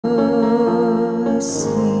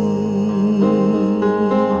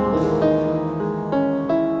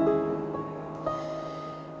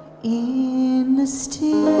In the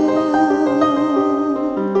still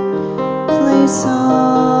place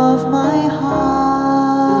of my heart,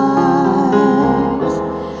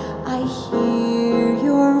 I hear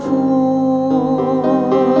your voice.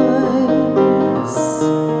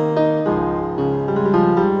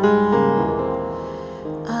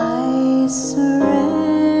 I surrender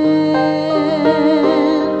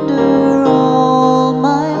all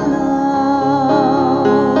my love,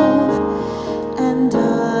 and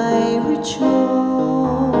I rejoice.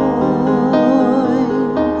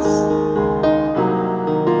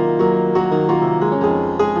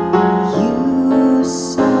 You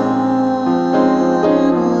suddenly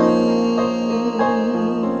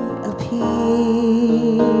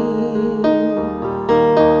appear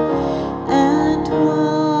and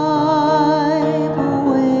wipe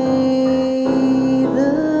away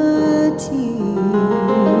the tears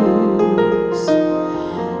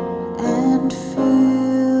and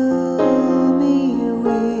fill me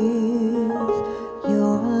with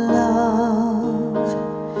your love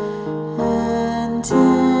and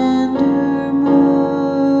tender mercy.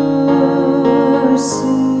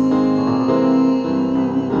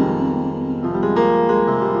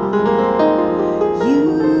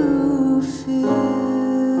 You fill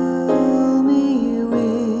me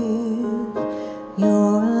with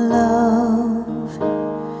your love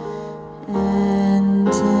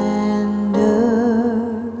and tender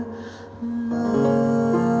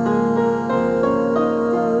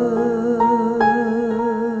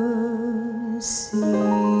mercy.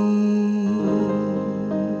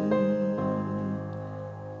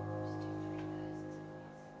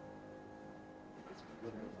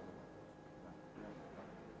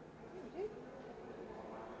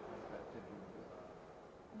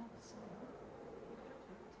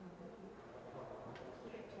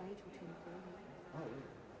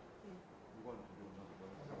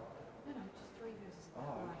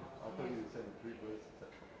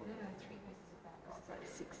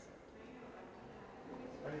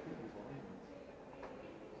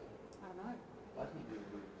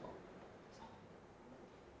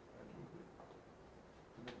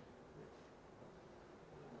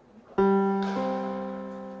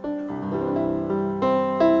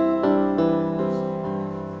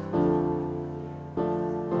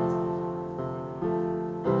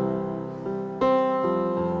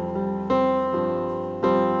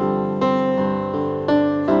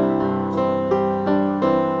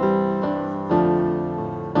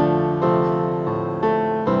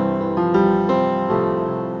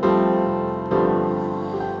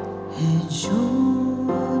 È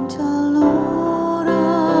giunta l'ora,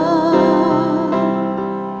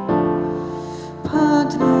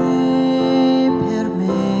 Padre, per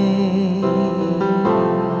me,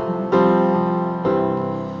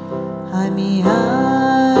 ai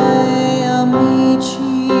miei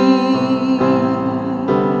amici,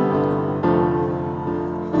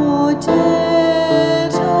 ho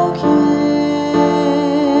detto che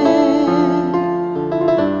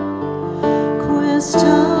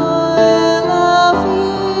questa è la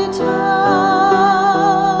vita,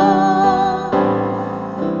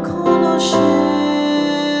 conoscere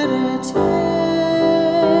te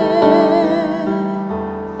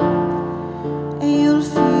e il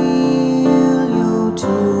figlio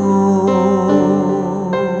tuo,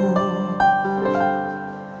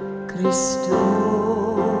 Cristo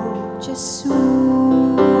Gesù.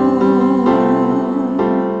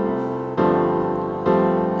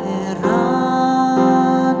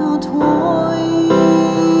 Erano tuoi,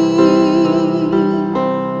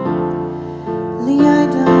 li hai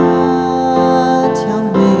dati a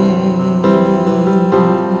me,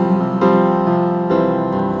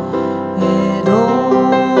 ed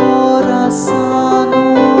ora sanno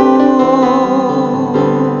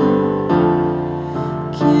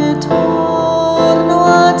che torno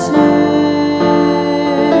a te.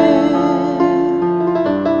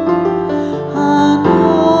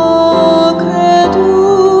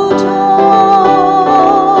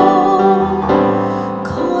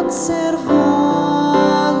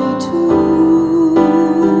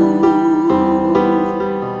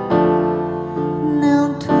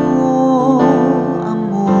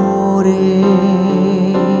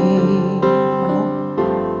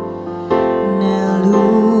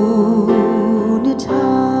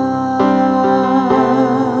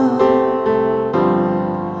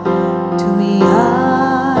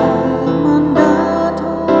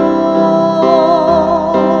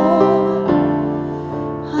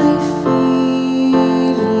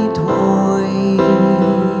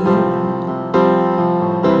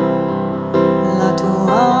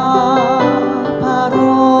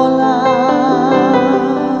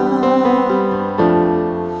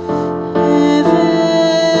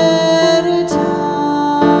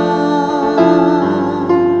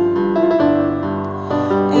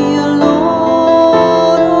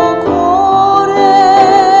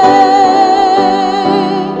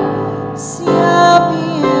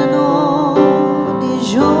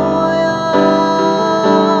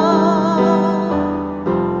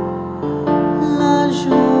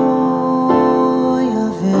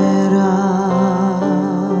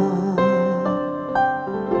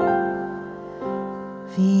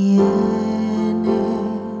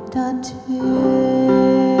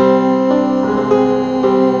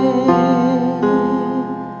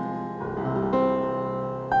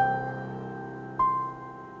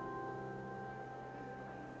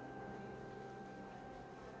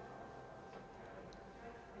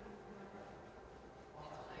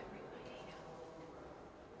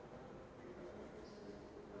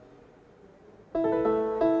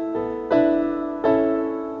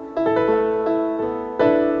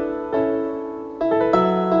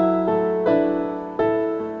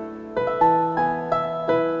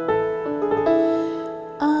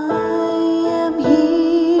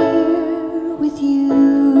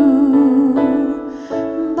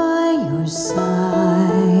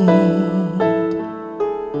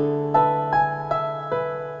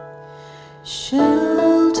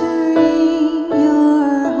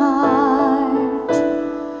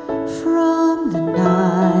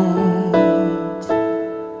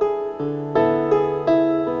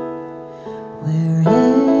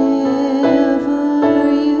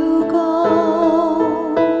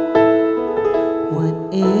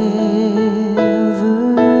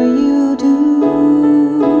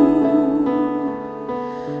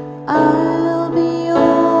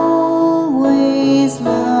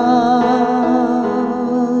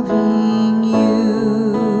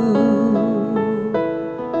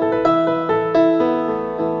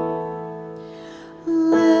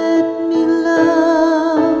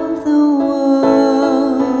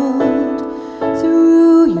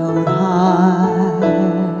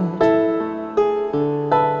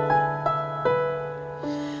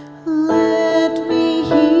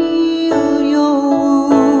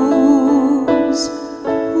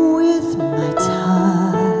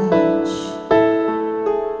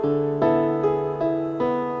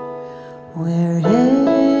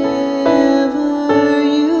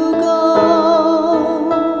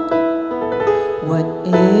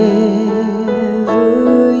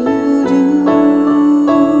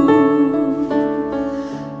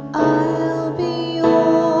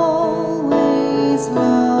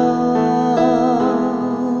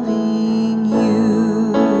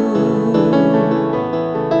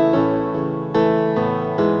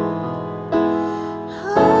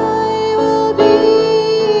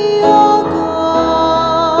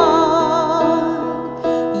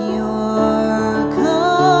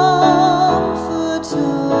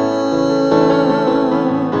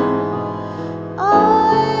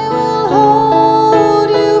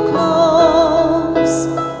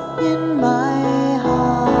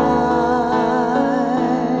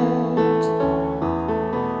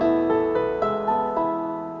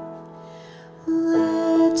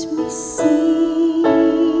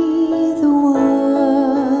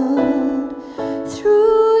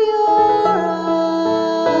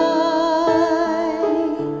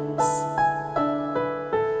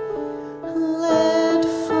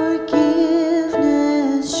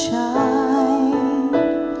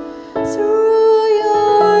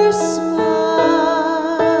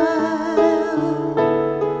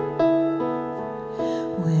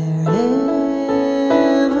 Wherever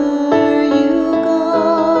you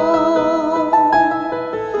go,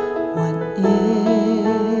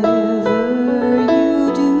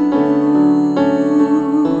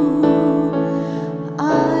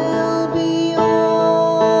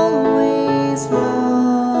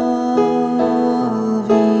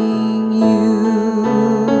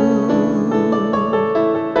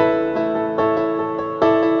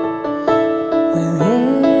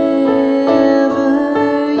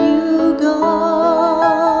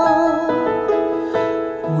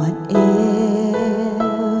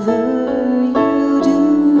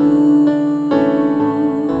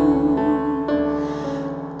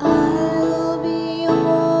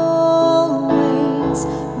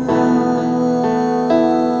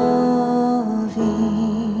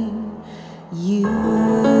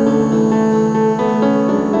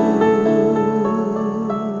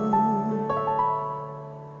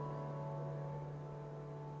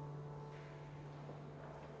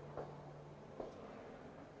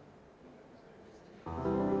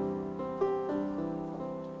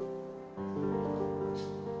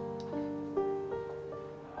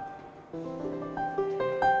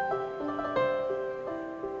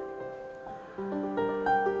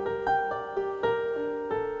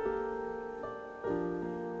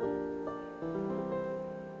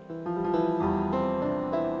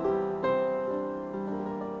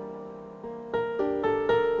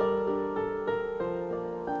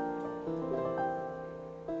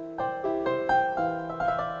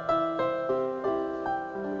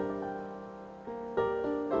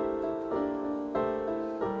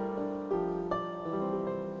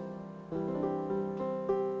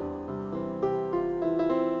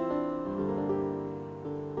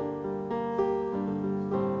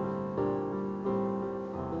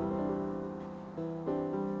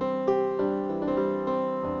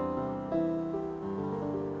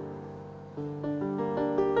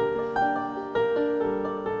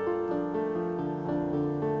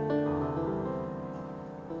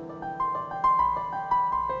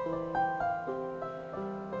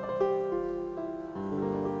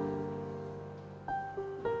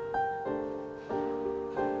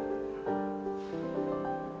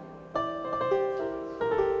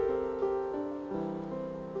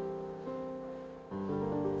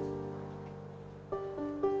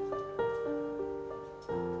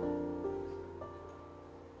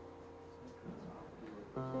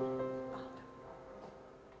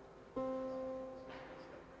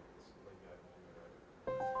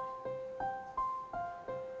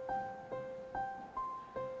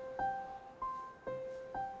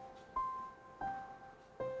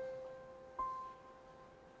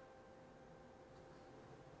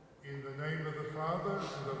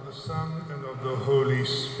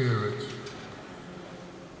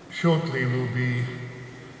 Shortly we'll be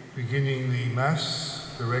beginning the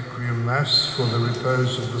Mass, the Requiem Mass for the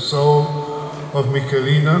repose of the soul of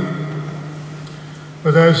Michelina.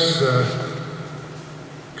 But as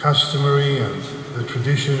customary and the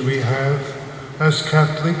tradition we have as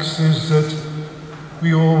Catholics is that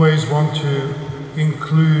we always want to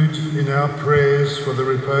include in our prayers for the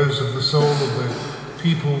repose of the soul of the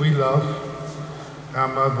people we love, our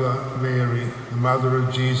Mother Mary, the Mother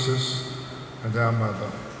of Jesus, and our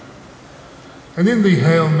Mother. And in the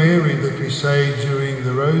Hail Mary that we say during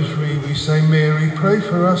the Rosary, we say, Mary, pray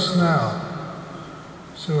for us now.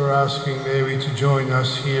 So we're asking Mary to join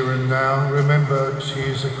us here and now. Remember, she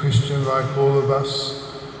is a Christian like all of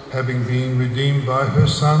us, having been redeemed by her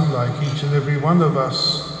Son, like each and every one of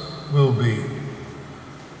us will be.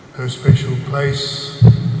 Her special place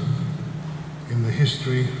in the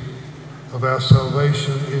history of our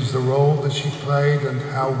salvation is the role that she played and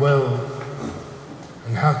how well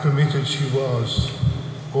and how committed she was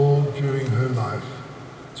all during her life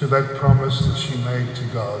to that promise that she made to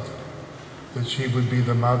God, that she would be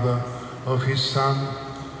the mother of his Son,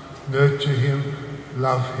 nurture him,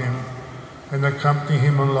 love him, and accompany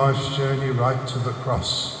him on life's journey right to the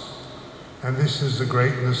cross. And this is the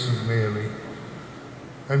greatness of Mary.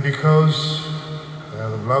 And because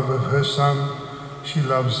out of love of her Son, she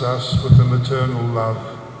loves us with a maternal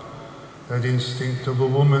love, that instinct of a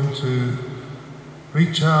woman to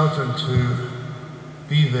reach out and to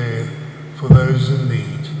be there for those in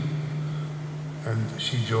need. And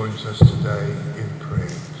she joins us today in prayer.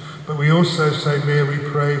 But we also say, Mary,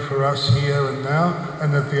 pray for us here and now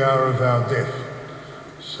and at the hour of our death.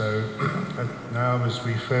 So now as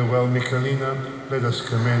we farewell Michelina, let us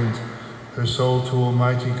commend her soul to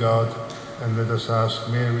Almighty God, and let us ask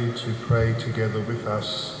Mary to pray together with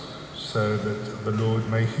us so that the Lord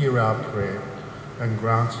may hear our prayer and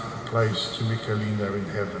grant a place to Michelina in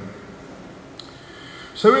heaven.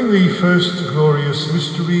 So in the first glorious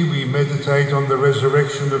mystery, we meditate on the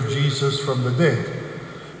resurrection of Jesus from the dead.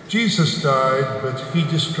 Jesus died, but he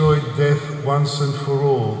destroyed death once and for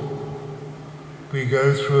all. We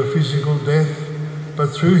go through a physical death,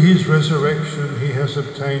 but through his resurrection he has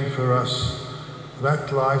obtained for us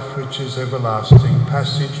that life which is everlasting,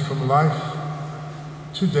 passage from life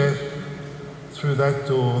to death through that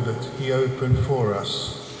door that he opened for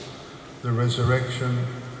us, the resurrection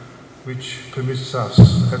which permits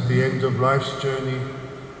us at the end of life's journey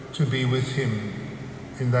to be with him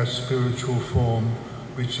in that spiritual form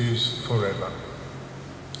which is forever.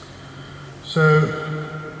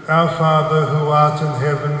 So, our Father who art in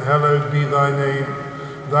heaven, hallowed be thy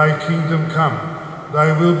name. Thy kingdom come,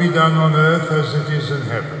 thy will be done on earth as it is in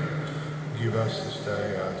heaven. Give us this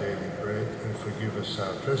day our daily bread, and forgive us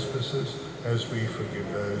our trespasses, as we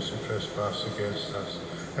forgive those who trespass against us.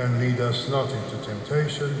 And lead us not into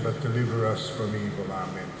temptation, but deliver us from evil.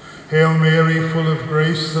 Amen. Hail Mary, full of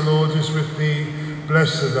grace, the Lord is with thee.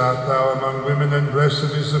 Blessed art thou among women, and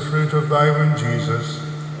blessed is the fruit of thy womb, Jesus.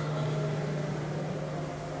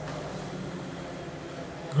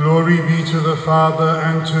 Glory be to the Father,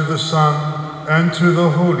 and to the Son, and to the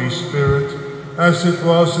Holy Spirit, as it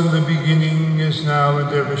was in the beginning, is now, and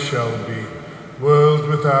ever shall be, world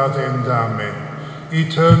without end. Amen.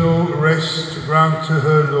 Eternal rest grant to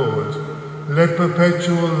her, Lord. Let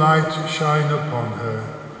perpetual light shine upon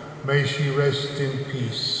her. May she rest in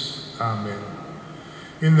peace. Amen.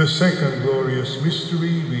 In the second glorious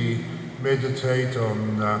mystery, we meditate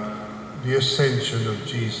on the ascension of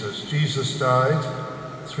Jesus. Jesus died.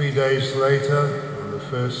 3 days later, on the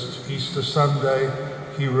first Easter Sunday,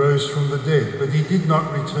 he rose from the dead, but he did not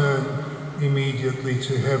return immediately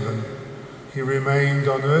to heaven. He remained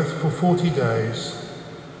on earth for 40 days.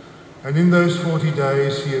 And in those 40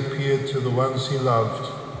 days, he appeared to the ones he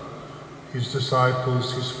loved, his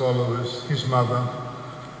disciples, his followers, his mother,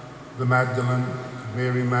 the Magdalene,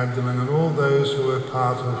 Mary Magdalene, and all those who were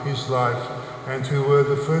part of his life and who were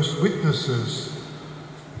the first witnesses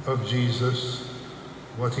of Jesus,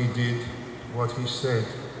 what he did, what he said.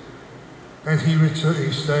 And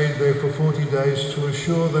he stayed there for 40 days to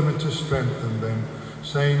assure them and to strengthen them,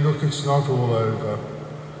 saying, look, it's not all over.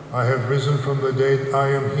 I have risen from the dead, I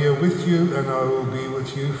am here with you, and I will be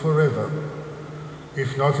with you forever.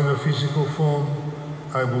 If not in a physical form,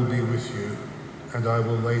 I will be with you, and I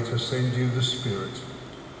will later send you the Spirit.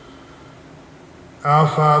 Our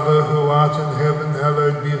Father, who art in heaven,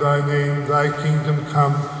 hallowed be thy name. Thy kingdom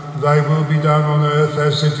come, thy will be done on earth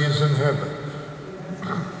as it is in heaven.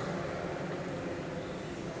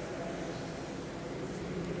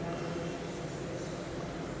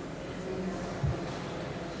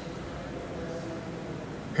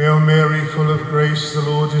 Hail Mary, full of grace, the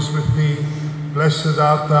Lord is with thee. Blessed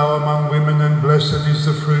art thou among women, and blessed is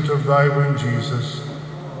the fruit of thy womb, Jesus.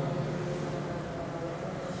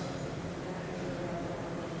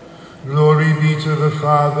 Glory be to the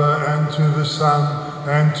Father, and to the Son,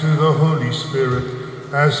 and to the Holy Spirit,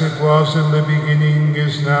 as it was in the beginning,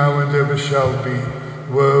 is now, and ever shall be,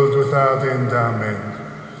 world without end. Amen.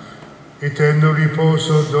 Eterno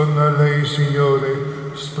riposo dona lei,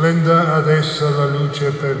 Signore, splenda ad essa la luce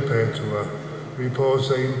perpetua.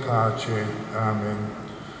 Riposa in pace. Amen.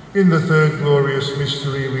 In the third glorious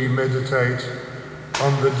mystery, we meditate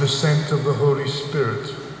on the descent of the Holy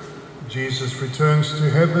Spirit. Jesus returns to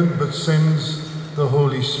heaven, but sends the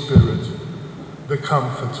Holy Spirit, the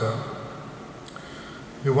Comforter,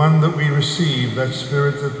 the one that we receive, that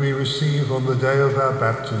Spirit that we receive on the day of our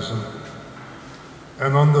baptism.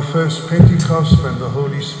 And on the first Pentecost, when the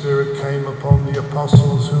Holy Spirit came upon the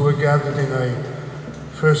apostles who were gathered in a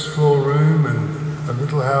first floor room and a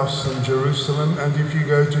little house in Jerusalem, and if you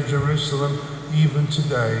go to Jerusalem, even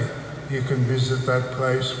today, you can visit that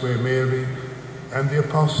place where Mary and the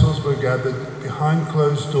apostles were gathered behind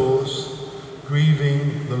closed doors,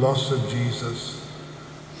 grieving the loss of Jesus,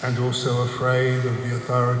 and also afraid of the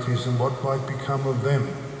authorities and what might become of them.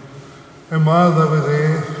 And while they were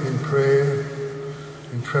there in prayer,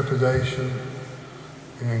 in trepidation,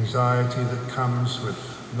 in anxiety that comes with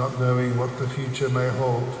not knowing what the future may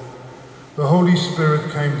hold, the Holy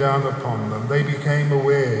Spirit came down upon them. They became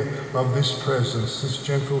aware of this presence, this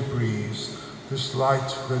gentle breeze, this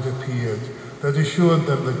light that appeared, that assured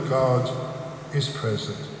them that God is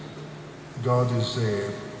present. God is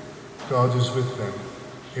there. God is with them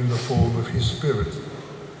in the form of his Spirit.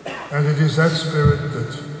 And it is that Spirit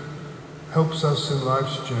that helps us in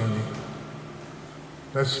life's journey.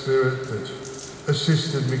 That Spirit that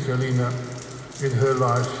assisted Michelina in her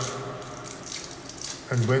life.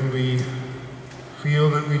 And when we feel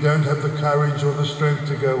that we don't have the courage or the strength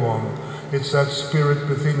to go on, it's that Spirit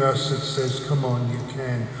within us that says, come on, you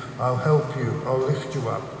can. I'll help you. I'll lift you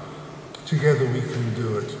up. Together we can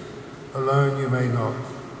do it. Alone you may not.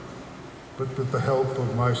 But with the help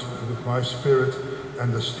of my Spirit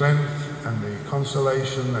and the strength and the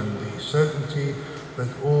consolation and the certainty that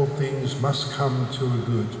all things must come to a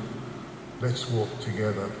good, let's walk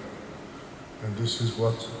together. And this is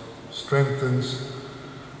what strengthens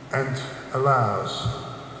and allows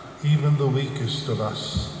even the weakest of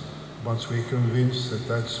us, once we're convinced that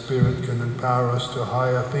that Spirit can empower us to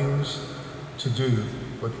higher things, to do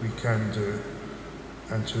what we can do,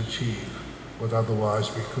 and to achieve what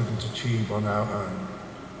otherwise we couldn't achieve on our own,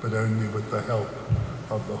 but only with the help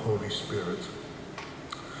of the Holy Spirit.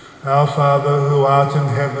 Our Father, who art in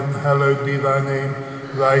heaven, hallowed be thy name.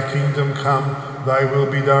 Thy kingdom come, thy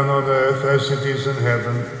will be done on earth as it is in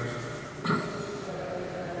heaven.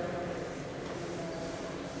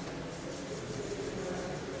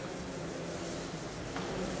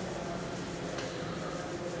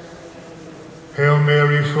 Hail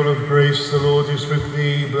Mary, full of grace, the Lord is with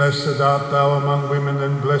thee. Blessed art thou among women,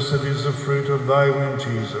 and blessed is the fruit of thy womb,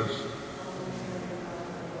 Jesus.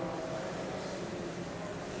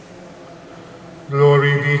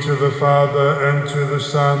 Glory be to the Father, and to the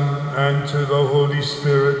Son, and to the Holy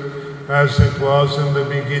Spirit, as it was in the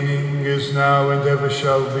beginning, is now, and ever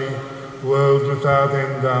shall be, world without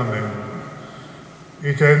end. Amen.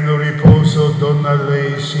 Eterno riposo dona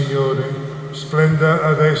lei, Signore, splenda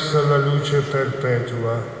ad essa la luce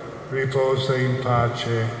perpetua, riposa in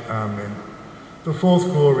pace. Amen. The fourth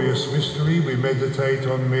glorious mystery, we meditate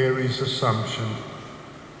on Mary's Assumption.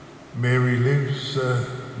 Mary lives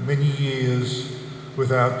many years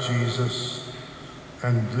without Jesus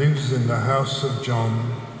and lives in the house of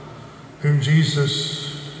John, whom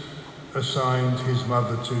Jesus assigned his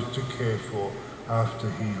mother to care for after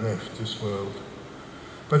he left this world.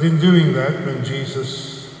 But in doing that, when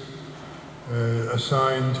Jesus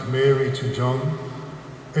assigned Mary to John,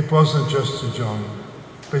 it wasn't just to John,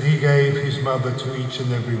 but he gave his mother to each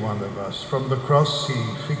and every one of us. From the cross, he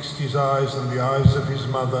fixed his eyes on the eyes of his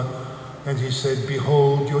mother, and he said,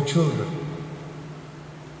 behold your children,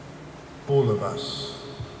 all of us.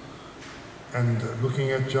 And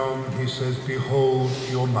looking at John, he says, behold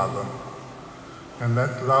your mother. And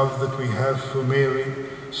that love that we have for Mary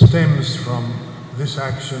stems from this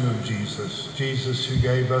action of Jesus. Jesus, who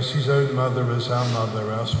gave us his own mother as our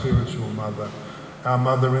mother, our spiritual mother, our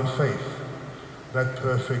mother in faith, that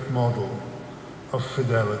perfect model of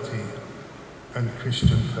fidelity and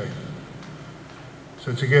Christian faith.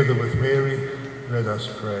 So together with Mary, let us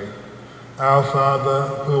pray. Our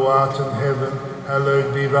Father, who art in heaven,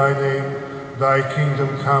 hallowed be thy name. Thy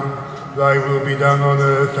kingdom come, thy will be done on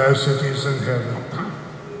earth as it is in heaven.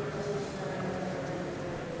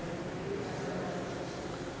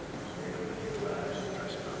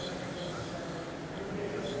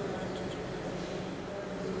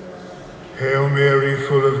 Hail Mary,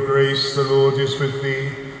 full of grace, the Lord is with thee.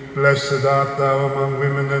 Blessed art thou among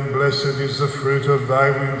women, and blessed is the fruit of thy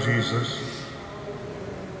womb, Jesus.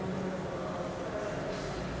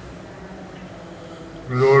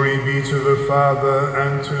 Glory be to the Father,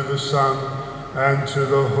 and to the Son, and to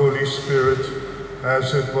the Holy Spirit,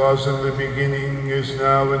 as it was in the beginning, is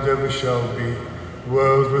now, and ever shall be,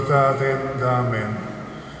 world without end. Amen.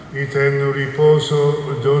 Eterno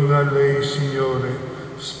riposo dona lei, Signore,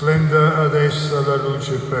 splenda ad essa la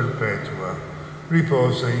luce perpetua.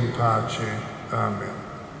 Riposa in pace. Amen.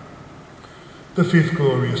 The fifth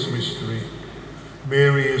glorious mystery.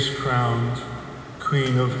 Mary is crowned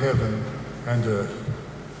Queen of heaven and earth.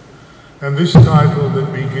 And this title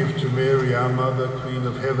that we give to Mary, our Mother, Queen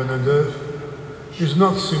of heaven and earth, is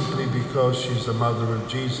not simply because she's the mother of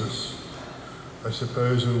Jesus. I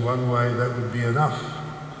suppose in one way that would be enough,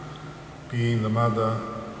 being the mother,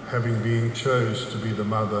 having been chosen to be the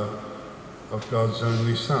mother of God's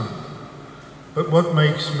only Son. But what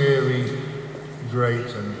makes Mary great,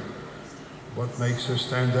 and what makes her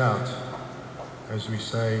stand out? As we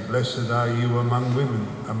say, blessed are you among women,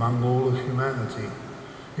 among all of humanity,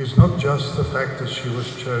 is not just the fact that she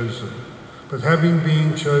was chosen, but having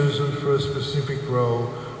been chosen for a specific role,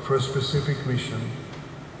 for a specific mission,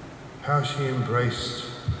 how she embraced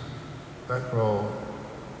that role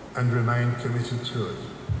and remained committed to it.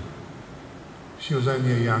 She was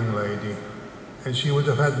only a young lady, and she would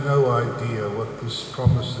have had no idea what this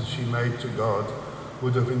promise that she made to God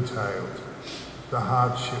would have entailed. The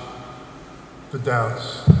hardship, the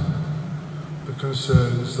doubts, the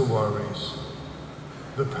concerns, the worries,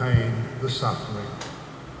 the pain, the suffering,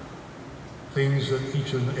 things that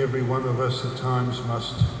each and every one of us at times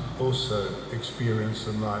must also experience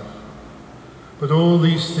in life. But all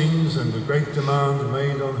these things and the great demand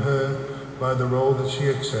made on her by the role that she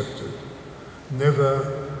accepted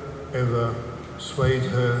never, ever swayed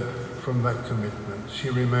her from that commitment. She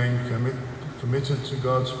remained committed to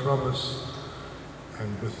God's promise,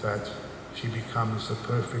 and with that she becomes a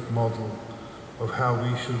perfect model of how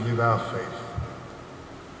we should live our faith.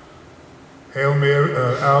 Hail Mary,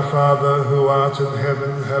 our Father, who art in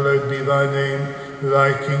heaven, hallowed be thy name.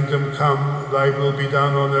 Thy kingdom come, thy will be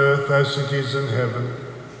done on earth as it is in heaven.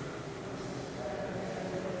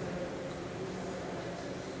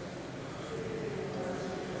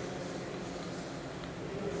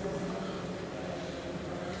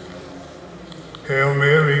 Hail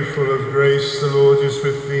Mary, full of grace, the Lord is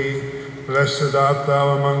with thee. Blessed art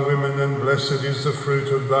thou among women, and blessed is the fruit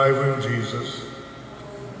of thy womb, Jesus.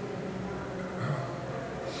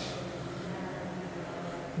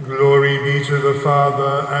 Glory be to the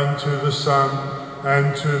Father, and to the Son,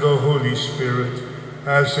 and to the Holy Spirit,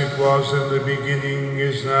 as it was in the beginning,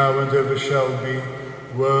 is now, and ever shall be,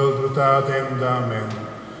 world without end. Amen.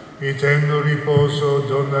 Eterno riposo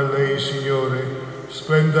dona lei, Signore,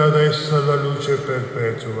 splenda ad essa la luce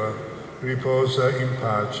perpetua. Riposa in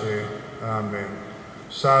pace. Amen.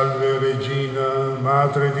 Salve Regina,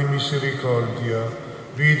 Madre di misericordia,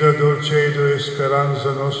 vida, dolcezza e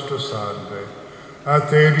speranza nostra salve. A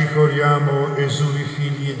te ricorriamo, esuli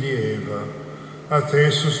figli di Eva, a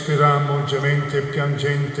te sospiriamo gemente e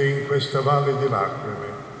piangente in questa valle di lacrime.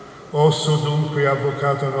 Osso dunque,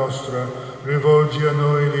 avvocata nostra, rivolgi a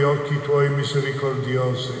noi gli occhi tuoi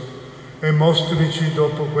misericordiosi e mostrici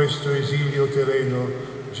dopo questo esilio terreno,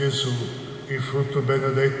 Gesù, il frutto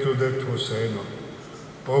benedetto del tuo seno.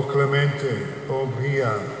 O clemente, o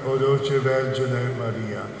pia, o dolce Vergine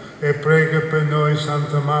Maria, e prega per noi,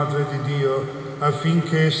 Santa Madre di Dio,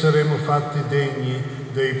 affinché saremo fatti degni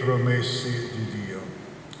dei promessi di Dio.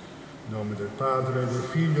 In nome del Padre, del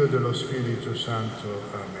Figlio e dello Spirito Santo.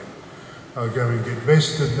 Amen. I'll go and get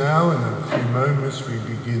vested now, and in a few moments we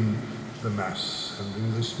begin the Mass. And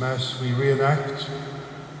in this Mass we reenact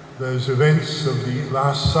those events of the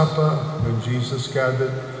Last Supper when Jesus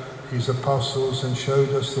gathered his apostles and showed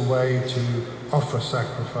us the way to offer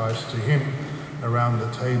sacrifice to him around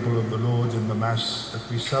the table of the Lord in the Mass that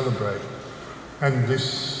we celebrate. And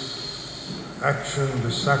this action,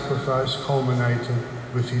 this sacrifice, culminated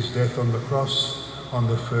with his death on the cross on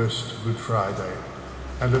the first Good Friday.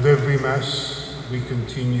 And at every Mass, we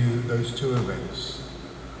continue those two events,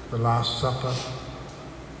 the Last Supper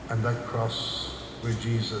and that cross where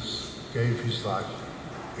Jesus gave his life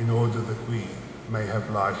in order that we may have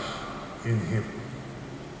life in him.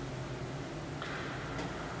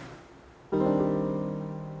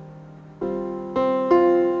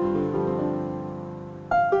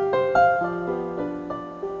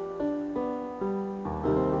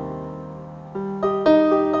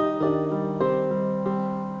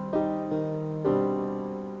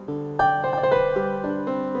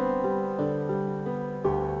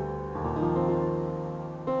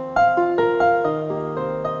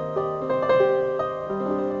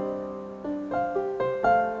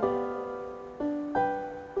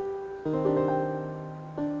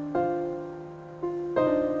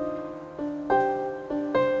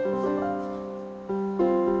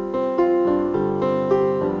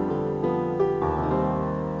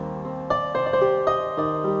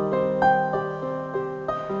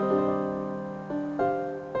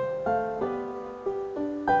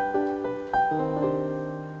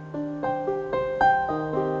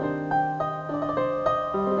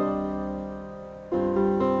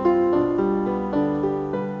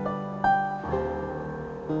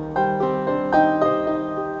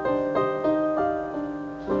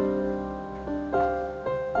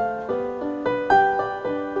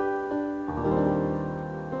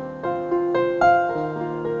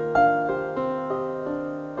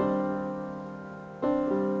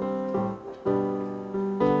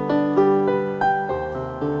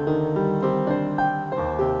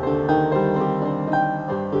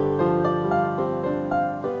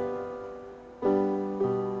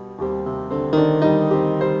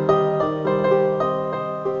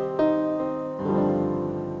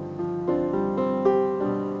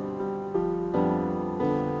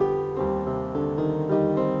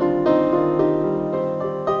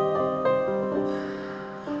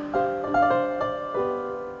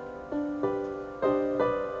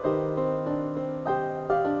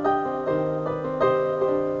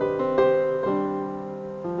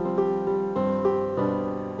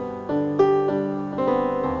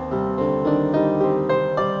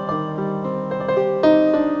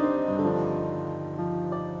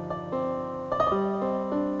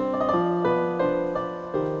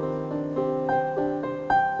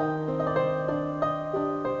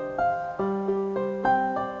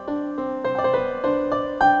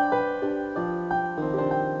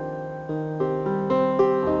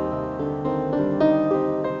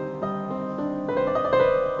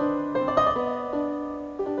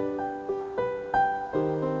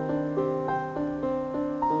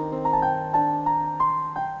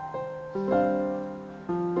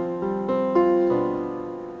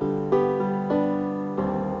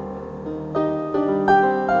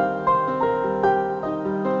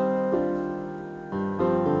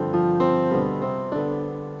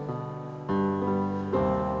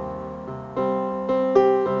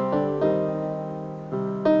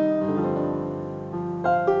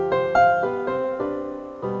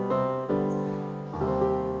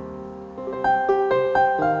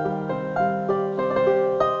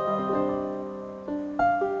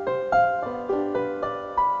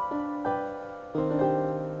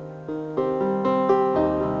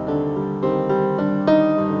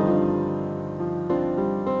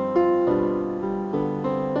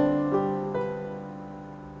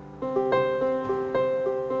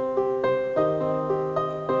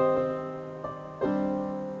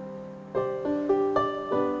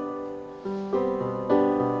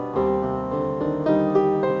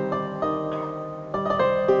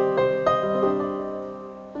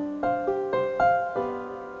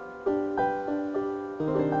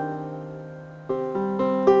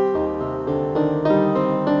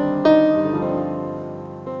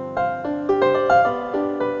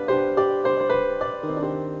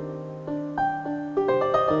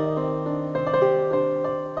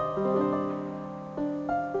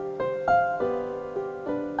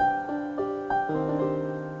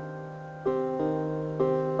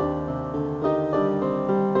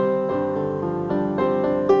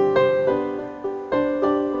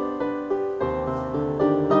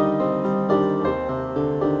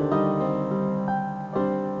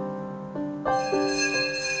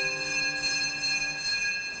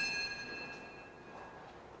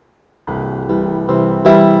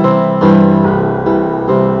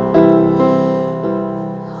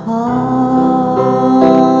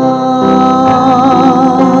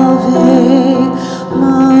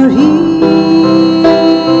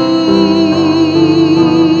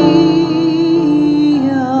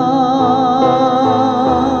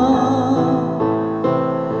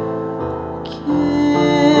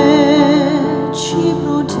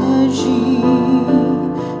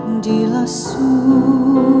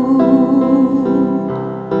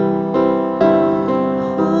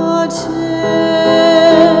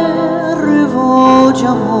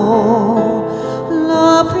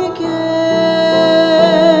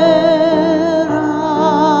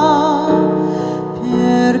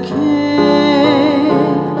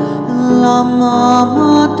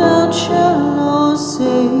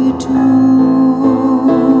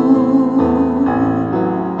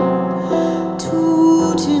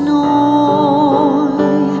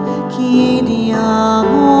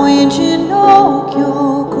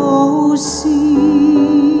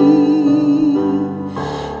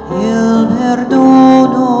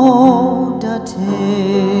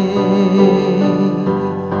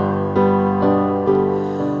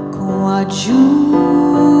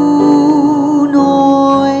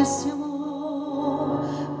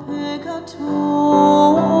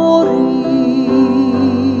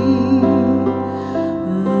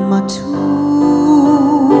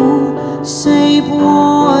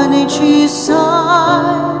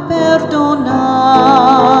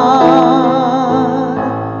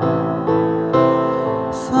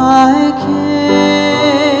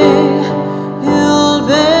 il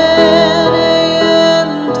bene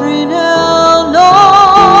entri nel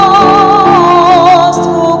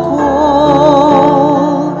nostro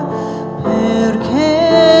cuore,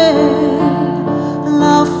 perché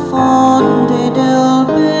la fonte del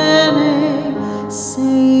bene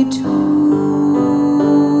sei tu.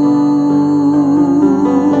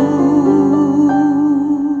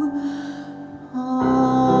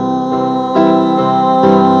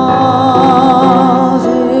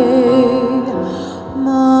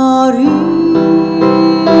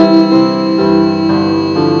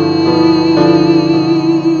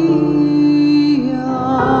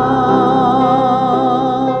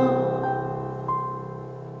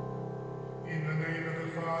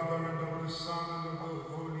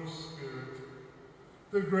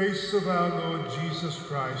 Of our Lord Jesus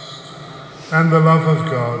Christ, and the love of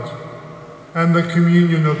God, and the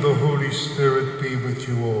communion of the Holy Spirit be with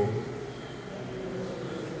you all.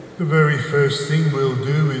 The very first thing we'll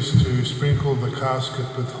do is to sprinkle the casket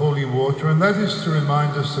with holy water, and that is to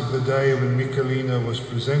remind us of the day when Michelina was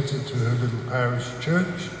presented to her little parish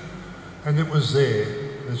church, and it was there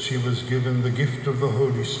that she was given the gift of the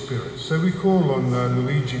Holy Spirit. So we call on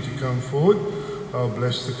Luigi to come forward. I'll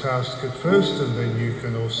bless the casket first, and then you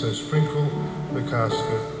can also sprinkle the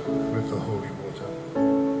casket with the holy water.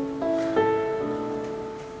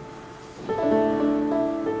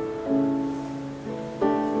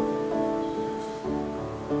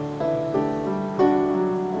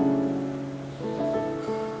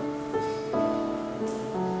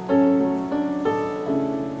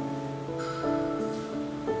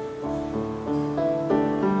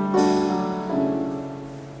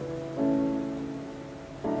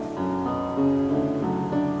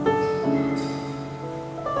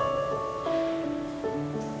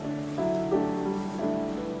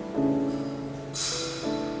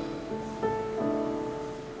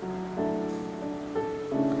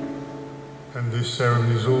 This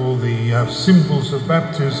ceremony is all the symbols of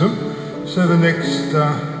baptism. So the next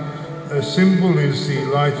symbol is the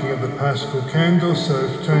lighting of the Paschal candle. So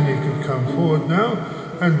if Tony could come forward now,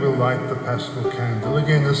 and we'll light the Paschal candle.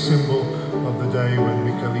 Again, a symbol of the day when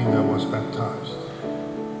Michelina was baptized.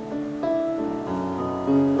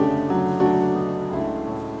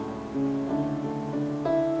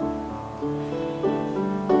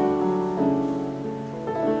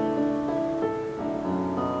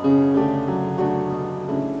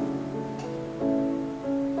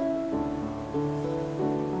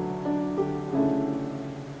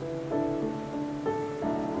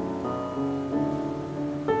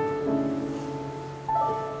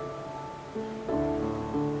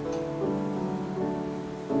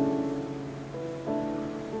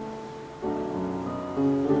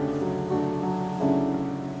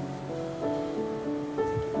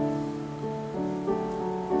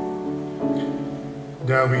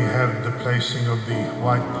 Now we have the placing of the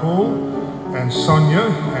white pall, and Sonia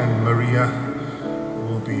and Maria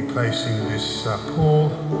will be placing this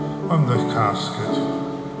pall on the casket.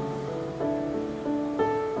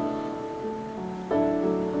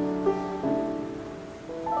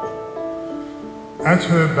 At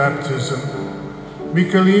her baptism,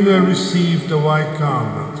 Michelina received a white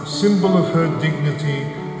garment, a symbol of her dignity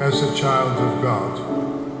as a child of God.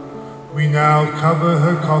 We now cover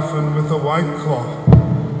her coffin with a white cloth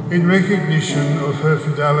in recognition of her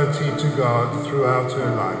fidelity to God throughout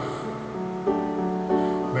her life.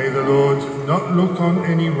 May the Lord not look on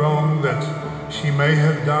any wrong that she may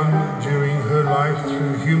have done during her life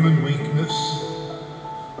through human weakness,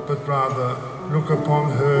 but rather look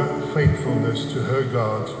upon her faithfulness to her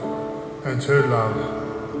God and her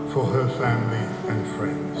love for her family and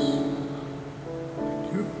friends.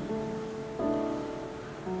 Thank you.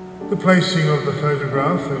 The placing of the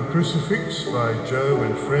photograph and crucifix by Joe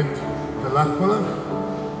and Fred Dell'Aquila.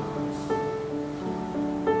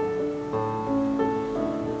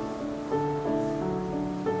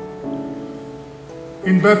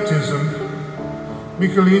 In baptism,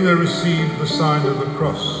 Michelina received the sign of the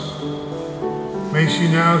cross. May she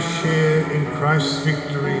now share in Christ's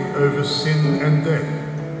victory over sin and death.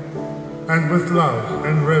 And with love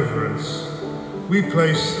and reverence, we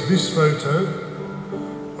place this photo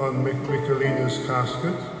on Michelina's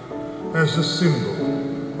casket as a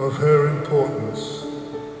symbol of her importance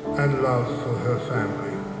and love for her family.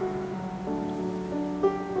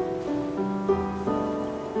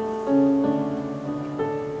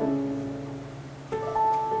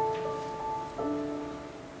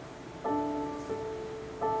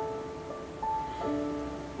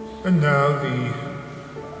 And now the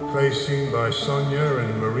placing by Sonia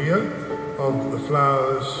and Maria of the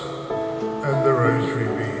flowers and the rosary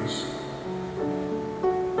beads.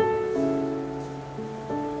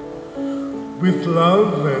 With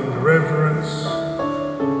love and reverence,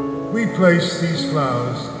 we place these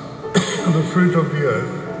flowers, the fruit of the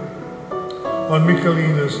earth, on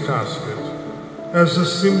Michelina's casket as a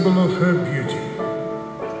symbol of her beauty,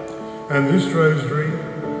 and this rosary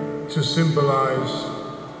to symbolize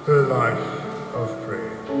her life of prayer.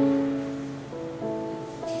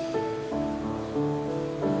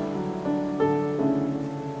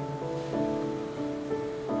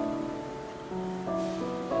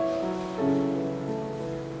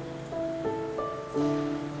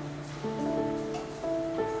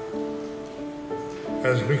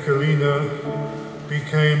 As Michelina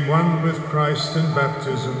became one with Christ in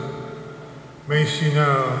baptism, may she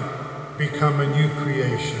now become a new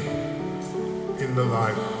creation in the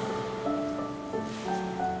life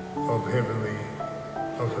of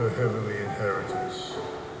her heavenly inheritance.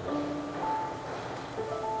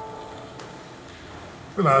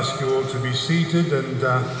 We'll ask you all to be seated, and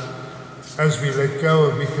as we let go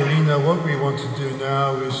of Michelina, what we want to do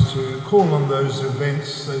now is to call on those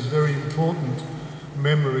events, those very important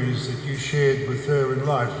memories that you shared with her in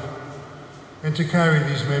life, and to carry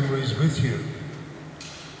these memories with you.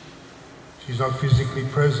 She's not physically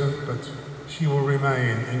present, but she will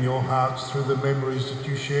remain in your hearts through the memories that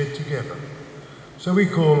you shared together. So we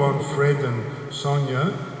call on Fred and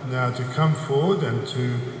Sonia now to come forward and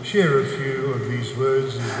to share a few of these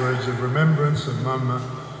words of remembrance of Mama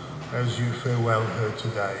as you farewell her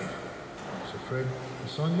today. So Fred and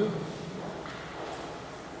Sonia.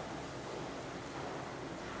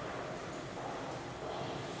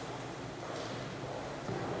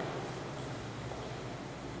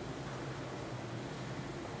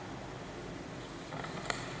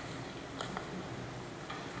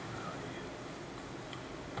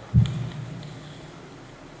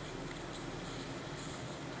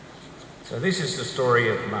 So this is the story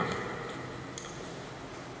of Mum.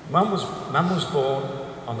 Mum was born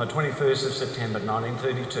on the 21st of September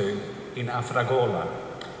 1932 in Afragola,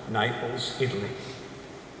 Naples, Italy.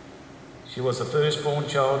 She was the firstborn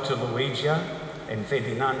child to Luigia and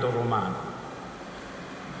Ferdinando Romano.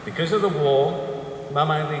 Because of the war,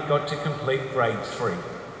 Mum only got to complete grade 3,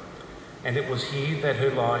 and it was here that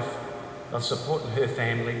her life of supporting her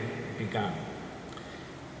family began.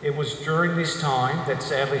 It was during this time that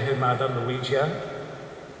sadly her mother, Luigia,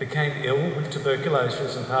 became ill with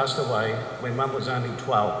tuberculosis and passed away when Mum was only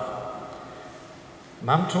 12.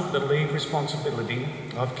 Mum took the lead responsibility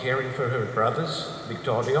of caring for her brothers,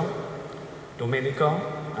 Vittorio, Domenico,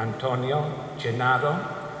 Antonio, Gennaro,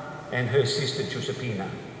 and her sister Giuseppina.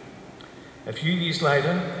 A few years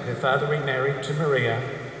later, her father remarried to Maria,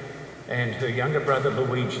 and her younger brother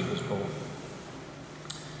Luigi was born.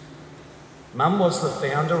 Mum was the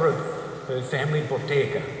founder of her family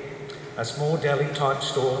bottega, a small deli-type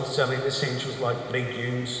store selling essentials like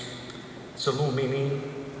legumes, salumini,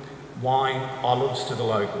 wine, olives to the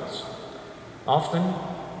locals. Often,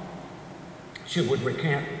 she would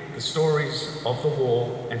recount the stories of the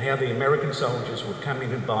war and how the American soldiers would come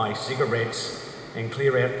in and buy cigarettes and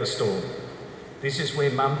clear out the store. This is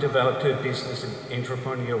where Mum developed her business and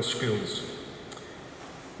entrepreneurial skills.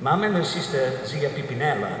 Mum and her sister, Zia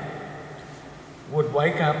Pipinella, would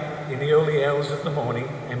wake up in the early hours of the morning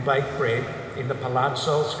and bake bread in the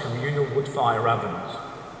Palazzo's communal wood fire ovens.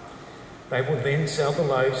 They would then sell the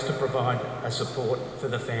loaves to provide a support for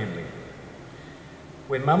the family.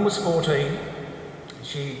 When Mum was 14,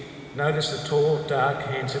 she noticed a tall, dark,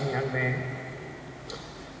 handsome young man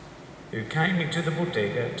who came into the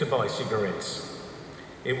bottega to buy cigarettes.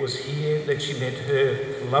 It was here that she met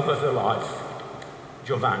her love of her life,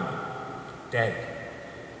 Giovanni, Dad,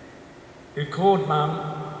 who called Mum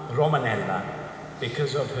Romanella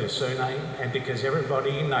because of her surname and because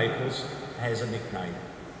everybody in Naples has a nickname.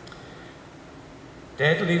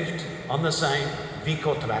 Dad lived on the same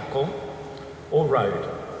Vico Tracco, or road,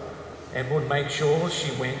 and would make sure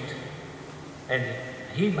she went, and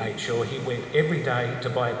he made sure he went every day to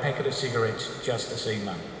buy a packet of cigarettes just to see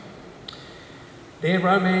Mum. Their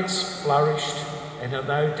romance flourished, and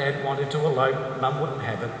although Dad wanted to elope, Mum wouldn't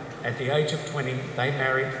have it. At the age of 20, they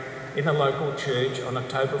married in the local church on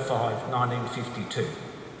October 5, 1952.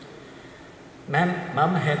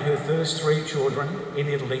 Mum had her first 3 children in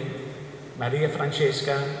Italy, Maria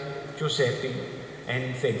Francesca, Giuseppe,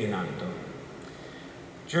 and Ferdinando.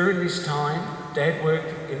 During this time, Dad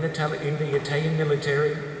worked in the Italian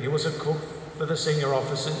military. He was a cook for the senior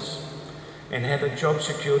officers and had a job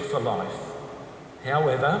secured for life.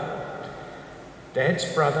 However, Dad's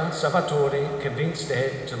brother, Salvatore, convinced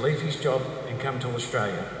Dad to leave his job and come to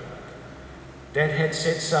Australia. Dad had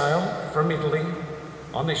set sail from Italy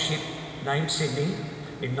on a ship named Sydney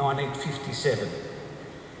in 1957.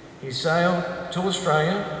 He sailed to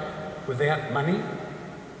Australia without money,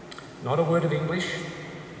 not a word of English,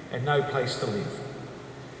 and no place to live.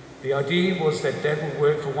 The idea was that Dad would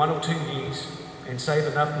work for 1 or 2 years and save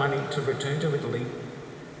enough money to return to Italy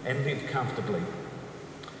and live comfortably.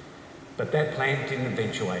 But that plan didn't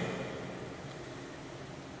eventuate.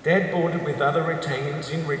 Dad boarded with other Italians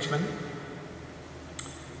in Richmond.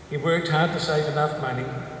 He worked hard to save enough money,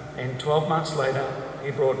 and 12 months later,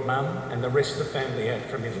 he brought Mum and the rest of the family out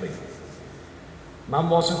from Italy. Mum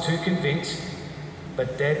wasn't too convinced,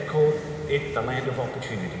 but Dad called it the land of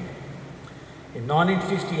opportunity. In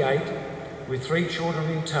 1958, with 3 children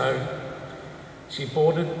in tow, she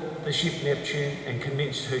boarded the ship Neptune and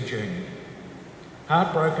commenced her journey.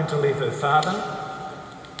 Heartbroken to leave her father,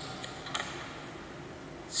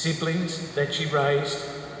 siblings that she raised,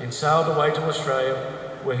 and sailed away to Australia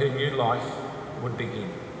where her new life would begin.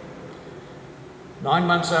 9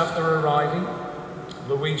 months after arriving,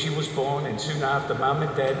 Luigi was born, and soon after, Mum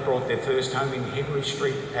and Dad brought their first home in Henry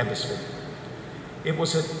Street, Abbotsford. It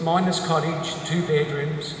was a miner's cottage, 2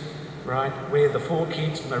 bedrooms, right, where the 4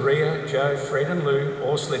 kids, Maria, Joe, Fred and Lou,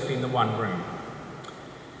 all slept in the one room.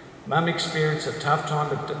 Mum experienced a tough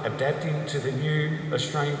time adapting to the new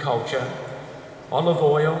Australian culture. Olive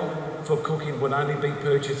oil for cooking would only be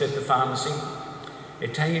purchased at the pharmacy.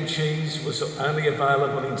 Italian cheese was only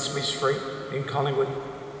available in Smith Street in Collingwood.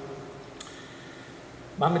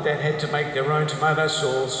 Mum and Dad had to make their own tomato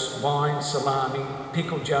sauce, wine, salami,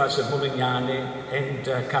 pickled jars of Michelina and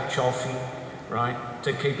carciofi, right,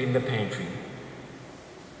 to keep in the pantry.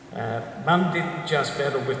 Mum didn't just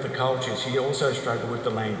battle with the culture, she also struggled with the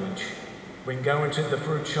language. When going to the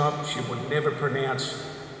fruit shop, she would never pronounce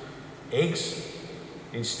eggs.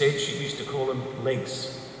 Instead, she used to call them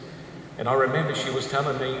legs. And I remember she was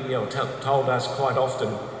telling me, told us quite often,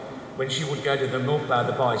 when she would go to the milk bar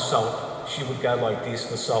to buy salt, she would go like this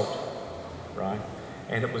for salt, right?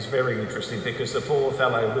 And it was very interesting because the poor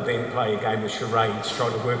fellow would then play a game of charades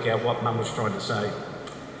trying to work out what Mum was trying to say.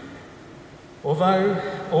 Although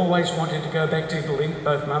always wanted to go back to Italy,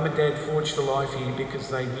 both Mum and Dad forged a life here because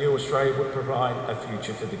they knew Australia would provide a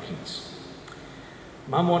future for the kids.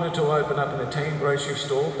 Mum wanted to open up an Italian grocery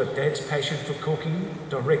store, but Dad's passion for cooking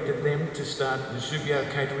directed them to start the Vesuvio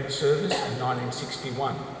catering service in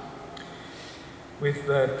 1961. With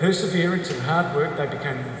perseverance and hard work, they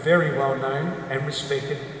became very well known and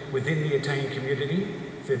respected within the Italian community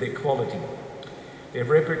for their quality. Their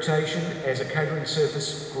reputation as a catering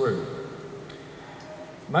service grew.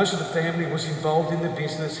 Most of the family was involved in the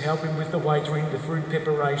business, helping with the waitering, the food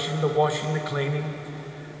preparation, the washing, the cleaning.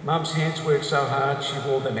 Mum's hands worked so hard she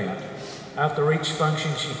wore them out. After each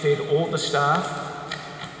function, she fed all the staff.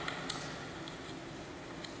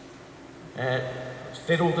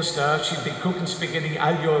 She'd be cooking spaghetti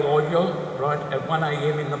aglio olio, right, at 1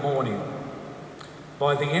 a.m. in the morning.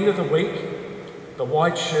 By the end of the week, the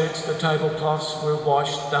white shirts, the tablecloths were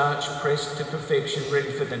washed, starched, pressed to perfection, ready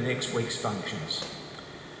for the next week's functions.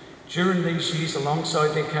 During these years,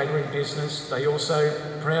 alongside their catering business, they also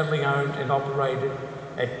proudly owned and operated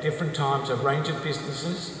at different times a range of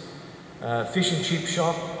businesses, a fish and chip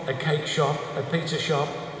shop, a cake shop, a pizza shop,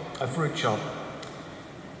 a fruit shop.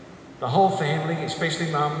 The whole family, especially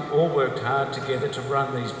Mum, all worked hard together to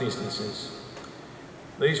run these businesses.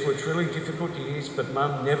 These were truly difficult years, but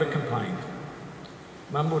Mum never complained.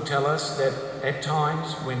 Mum would tell us that at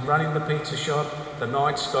times when running the pizza shop, the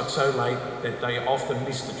nights got so late that they often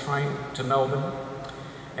missed the train to Melbourne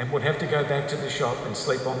and would have to go back to the shop and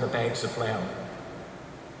sleep on the bags of flour.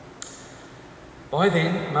 By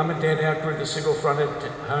then, Mum and Dad outgrew the single-fronted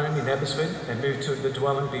home in Abbotsford and moved to the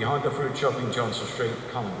dwelling behind the fruit shop in Johnson Street,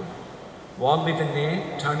 Collingwood. While living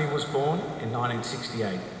there, Tony was born in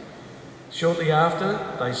 1968. Shortly after,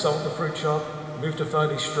 they sold the fruit shop, moved to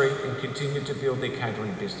Foley Street and continued to build their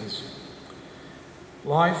catering business.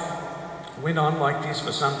 Life went on like this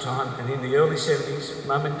for some time, and in the early 70s,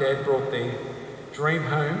 Mum and Dad brought their dream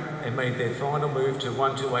home and made their final move to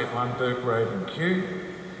 1281 Burke Road in Kew,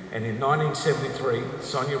 and in 1973,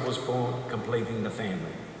 Sonia was born, completing the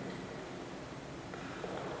family.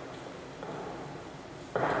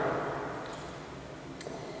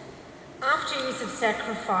 After years of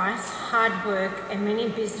sacrifice, hard work and many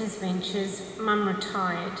business ventures, Mum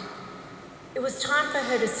retired. It was time for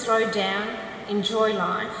her to slow down, enjoy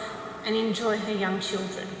life and enjoy her young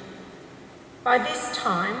children. By this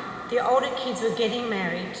time, the older kids were getting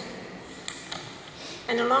married,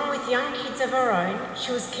 and along with young kids of her own,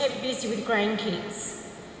 she was kept busy with grandkids.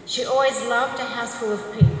 She always loved a house full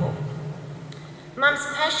of people. Mum's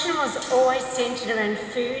passion was always centred around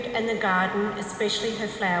food and the garden, especially her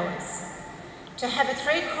flowers. To have a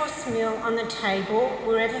 3-course meal on the table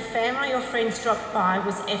wherever family or friends dropped by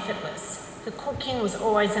was effortless. The cooking was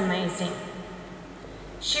always amazing.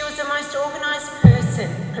 She was the most organised person,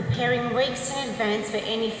 preparing weeks in advance for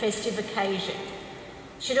any festive occasion.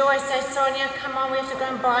 She'd always say, "Sonia, come on, we have to go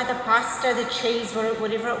and buy the pasta, the cheese,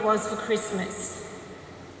 whatever it was for Christmas."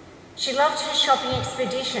 She loved her shopping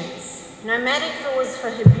expeditions, no matter if it was for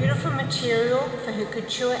her beautiful material, for her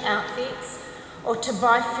couture outfits, or to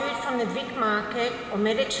buy food from the Vic Market or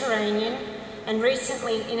Mediterranean, and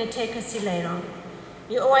recently in Ateca Silero.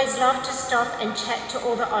 You always loved to stop and chat to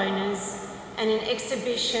all the owners, and an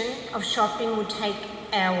exhibition of shopping would take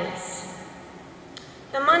hours.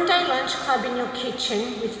 The Monday lunch club in your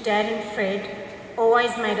kitchen with Dad and Fred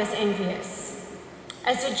always made us envious.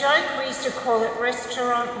 As a joke, we used to call it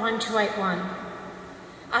Restaurant 1281.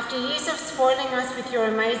 After years of spoiling us with your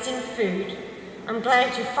amazing food, I'm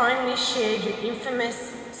glad you finally shared your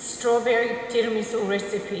infamous strawberry tiramisu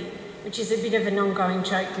recipe, which is a bit of an ongoing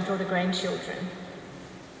joke with all the grandchildren.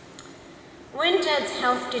 When Dad's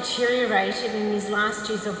health deteriorated in his last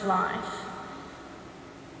years of life,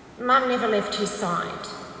 Mum never left his side.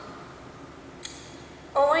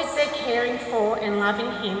 Always there caring for and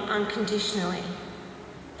loving him unconditionally.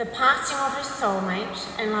 The passing of her soulmate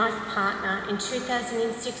and life partner in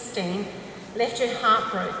 2016 left her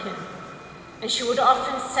heartbroken, and she would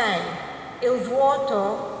often say, "Il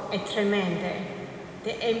vuoto è tremendo,"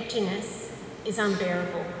 the emptiness is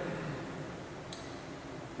unbearable.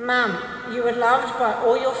 Mum, you were loved by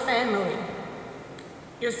all your family,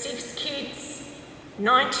 your 6 kids,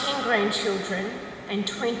 19 grandchildren, and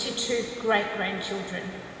 22 great-grandchildren.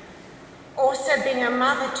 Also, being a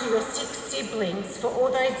mother to your 6 siblings for all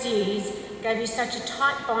those years gave you such a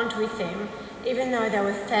tight bond with them, even though they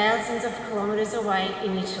were thousands of kilometres away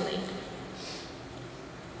in Italy.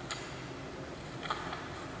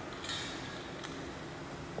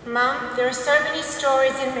 Mum, there are so many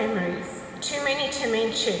stories and memories, too many to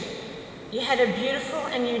mention. You had a beautiful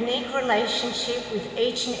and unique relationship with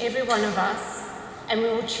each and every one of us, and we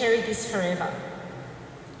will cherish this forever.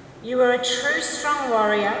 You were a true strong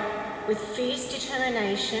warrior with fierce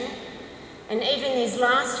determination, and even these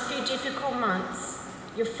last few difficult months,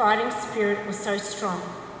 your fighting spirit was so strong.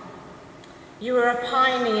 You were a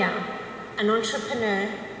pioneer, an entrepreneur,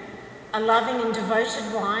 a loving and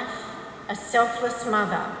devoted wife, a selfless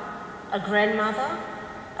mother, a grandmother,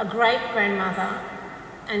 a great-grandmother,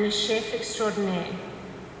 and a chef extraordinaire.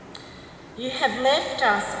 You have left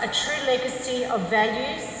us a true legacy of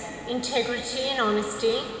values, integrity and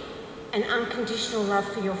honesty, and unconditional love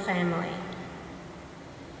for your family.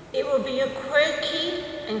 It will be your quirky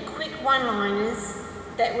and quick one-liners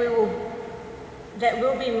that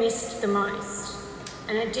will be missed the most,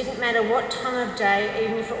 and it didn't matter what time of day,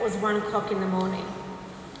 even if it was 1 o'clock in the morning.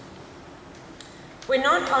 We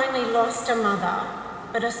not only lost a mother,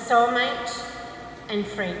 but a soulmate and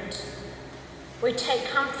friend. We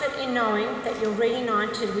take comfort in knowing that you're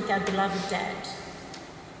reunited with our beloved Dad.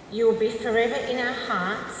 You will be forever in our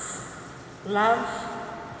hearts. Love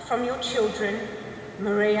from your children,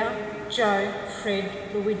 Maria, Joe, Fred,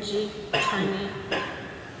 Luigi, Tony,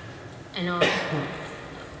 and I.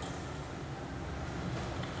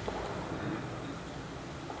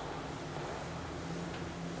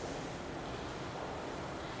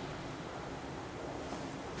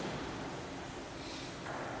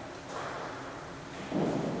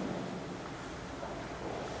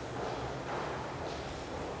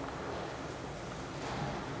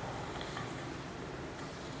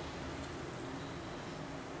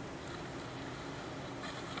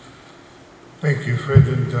 Thank you, Fred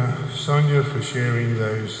and Sonia, for sharing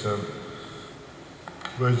those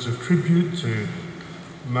words of tribute to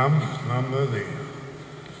Mama, the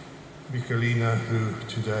Michelina, who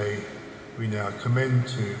today we now commend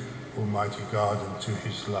to Almighty God and to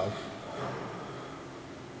His love.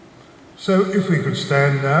 So if we could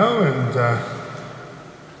stand now and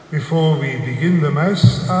before we begin the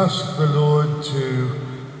Mass, ask the Lord to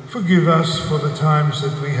forgive us for the times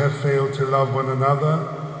that we have failed to love one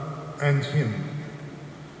another and Him,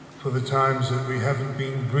 for the times that we haven't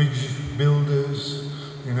been bridge builders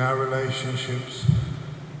in our relationships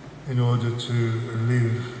in order to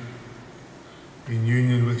live in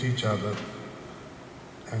union with each other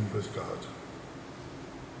and with God.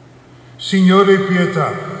 Signore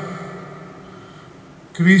pietà,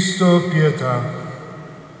 Cristo pietà,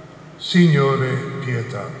 Signore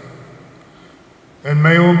pietà. And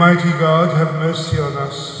may Almighty God have mercy on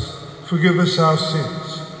us, forgive us our sins,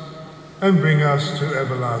 and bring us to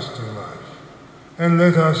everlasting life. And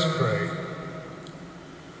let us pray.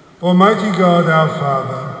 Almighty God, our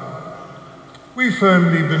Father, We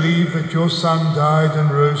firmly believe that your Son died and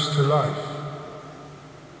rose to life.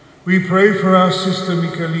 We pray for our sister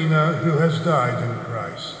Michelina, who has died in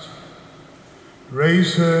Christ.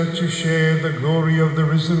 Raise her to share the glory of the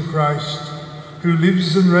risen Christ, who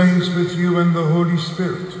lives and reigns with you and the Holy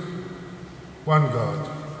Spirit, one God,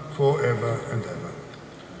 forever and ever.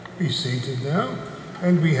 Be seated now,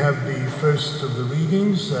 and we have the first of the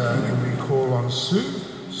readings, and we call on Sue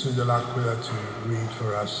Dell'Aquila to read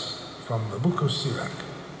for us from the book of Sirach.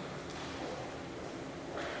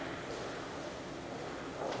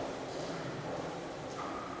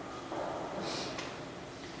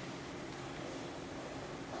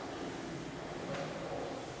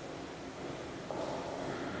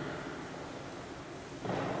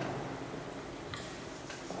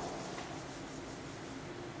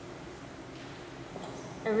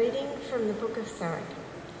 A reading from the book of Sirach.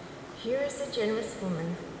 Here is a generous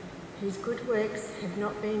woman whose good works have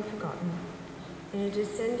not been forgotten. In her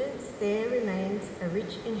descendants there remains a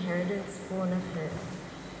rich inheritance born of her.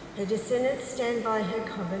 Her descendants stand by her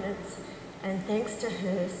covenants, and thanks to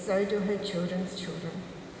her, so do her children's children.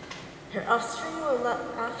 Her offspring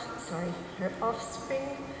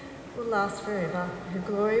will last forever. Her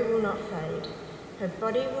glory will not fade. Her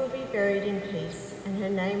body will be buried in peace, and her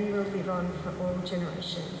name will live on for all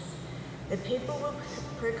generations. The people will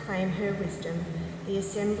proclaim her wisdom. The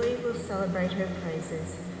assembly will celebrate her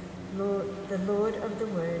praises. The word of the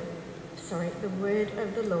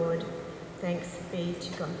Lord. Thanks be to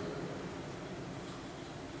God.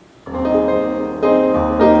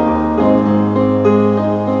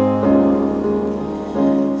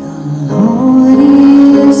 The Lord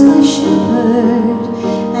is my shepherd,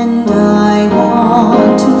 and I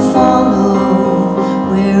want to follow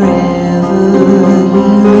wherever he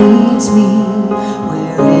leads me,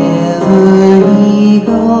 wherever he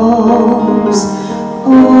goes.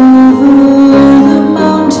 Over the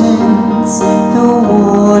mountains, the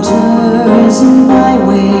waters and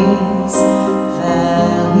byways,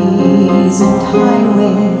 valleys and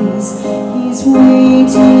highways, he's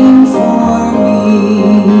waiting for me.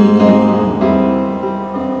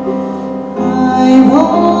 I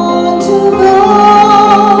want to go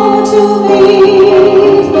to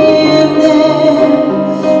meet him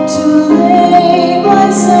there, to lay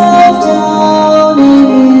myself down in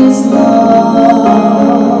his love.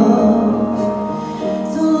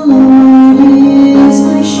 The Lord is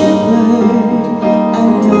my shepherd,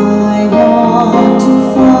 and I want to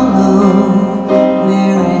follow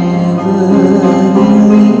wherever he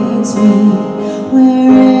leads me,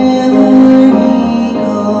 wherever he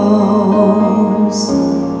goes.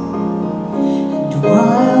 And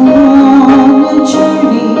while on a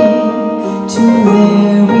journey to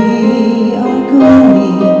where we are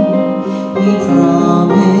going, he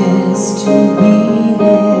promised to be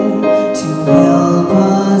there to help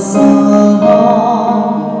us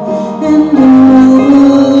along. And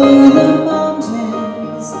over the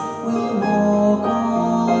mountains we'll walk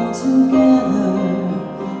on together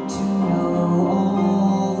to know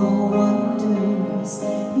all the wonders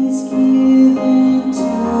he's given to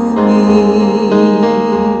me.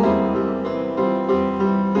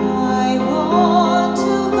 I want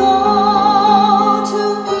to go to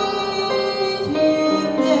meet him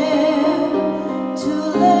there, to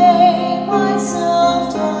lay myself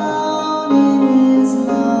down in his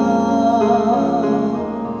love.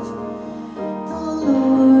 The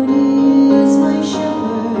Lord is my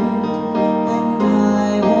shepherd, and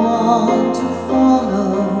I want to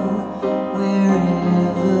follow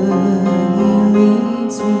wherever he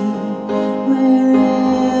leads me,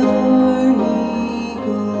 wherever he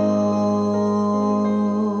goes.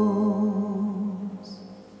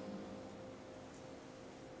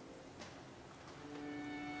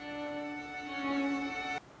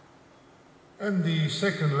 And the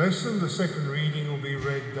second lesson, the second reading, will be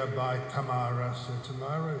read by Tamara. So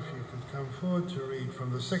Tamara, if you could come forward to read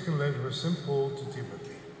from the second letter of St. Paul to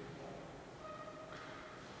Timothy.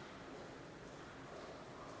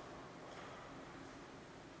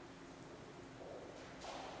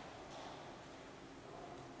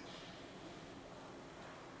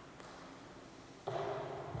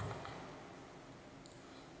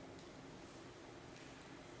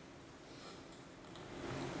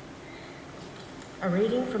 A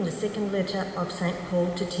reading from the second letter of St.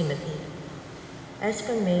 Paul to Timothy. As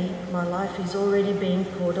for me, my life is already being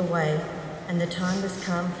poured away, and the time has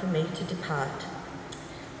come for me to depart.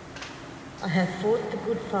 I have fought the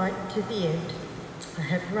good fight to the end. I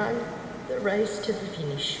have run the race to the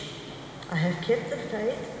finish. I have kept the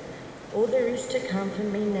faith. All there is to come for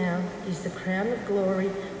me now is the crown of glory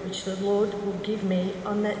which the Lord will give me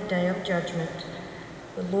on that day of judgment.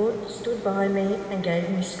 The Lord stood by me and gave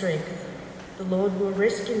me strength. The Lord will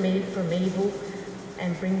rescue me from evil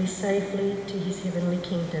and bring me safely to his heavenly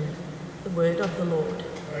kingdom. The word of the Lord.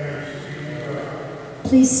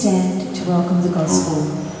 Please stand to welcome the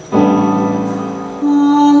gospel.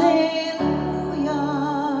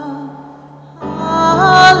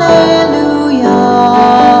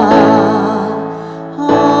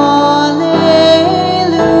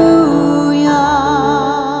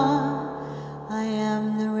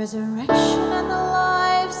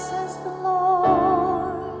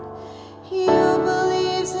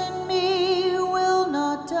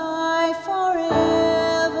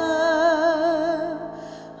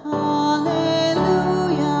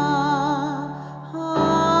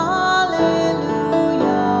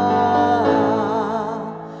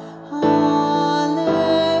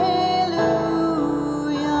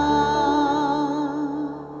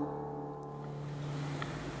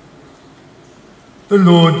 The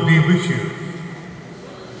Lord be with you.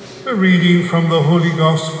 A reading from the Holy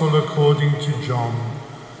Gospel according to John.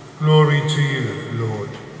 Glory to you, Lord.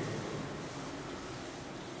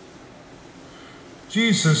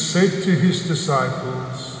 Jesus said to his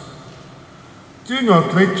disciples, "Do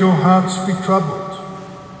not let your hearts be troubled.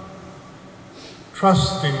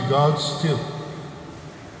 Trust in God still."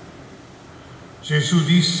 Gesù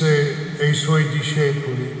disse ai suoi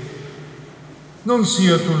discepoli, "Non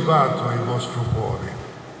sia turbato il vostro cuore.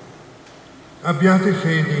 Abbiate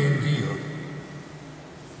fede in Dio.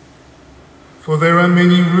 For there are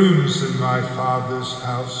many rooms in my Father's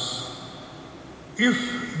house.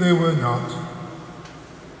 If there were not,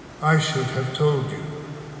 I should have told you.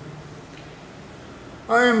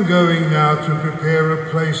 I am going now to prepare a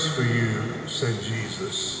place for you," said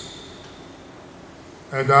Jesus.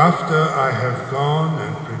 "And after I have gone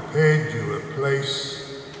and prepared you a place,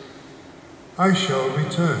 I shall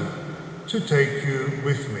return to take you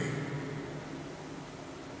with me,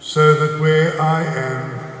 so that where I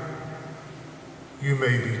am, you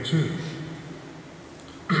may be too.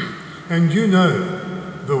 And you know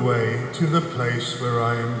the way to the place where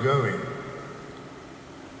I am going."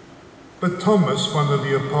 But Thomas, one of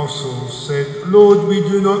the apostles, said, "Lord, we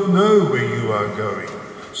do not know where you are going,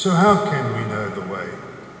 so how can we know the way?"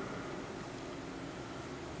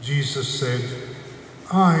 Jesus said,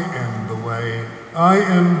 "I am the way, I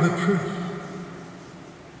am the truth,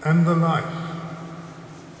 and the life.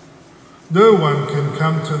 No one can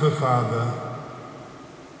come to the Father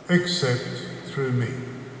except through me."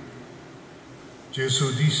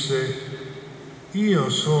 Gesù disse, "Io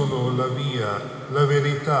sono la via, la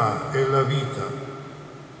verità e la vita.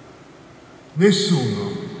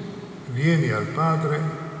 Nessuno viene al Padre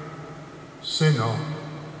se no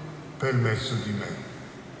per mezzo di me."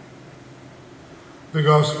 The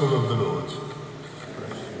Gospel of the Lord.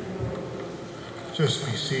 Just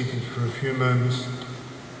be seated for a few moments.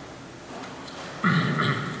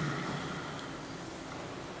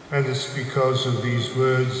 And it's because of these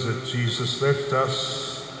words that Jesus left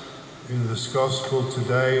us in this Gospel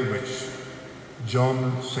today, which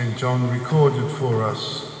St. John recorded for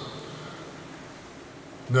us.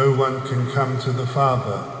 No one can come to the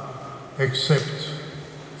Father except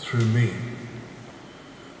through me.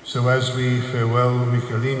 So as we farewell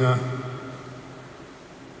Michelina,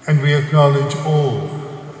 and we acknowledge all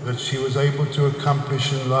that she was able to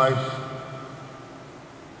accomplish in life,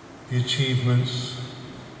 the achievements,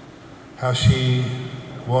 how she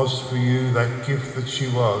was for you, that gift that she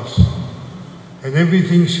was, and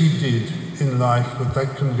everything she did in life with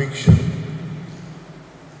that conviction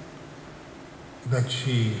that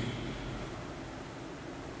she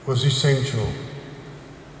was essential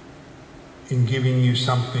in giving you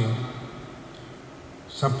something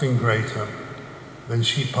greater than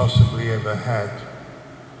she possibly ever had,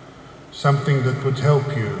 something that would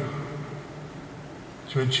help you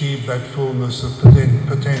to achieve that fullness of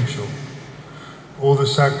potential. All the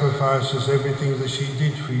sacrifices, everything that she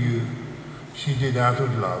did for you, she did out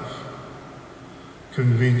of love,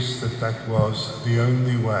 convinced that that was the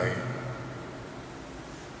only way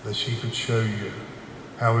that she could show you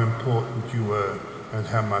how important you were and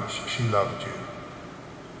how much she loved you.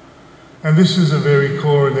 And this is a very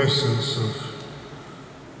core and essence of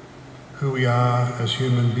who we are as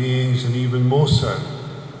human beings, and even more so,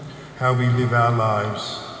 how we live our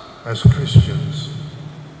lives as Christians.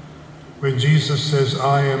 When Jesus says,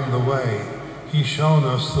 "I am the way," he's shown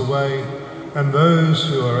us the way, and those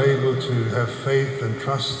who are able to have faith and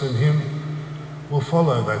trust in him will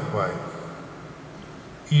follow that way,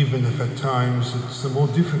 even if at times it's the more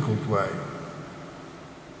difficult way.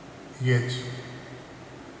 Yet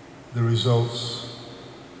the results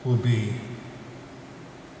will be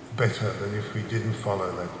better than if we didn't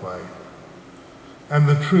follow that way. And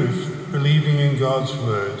the truth, believing in God's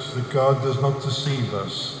words, that God does not deceive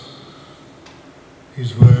us.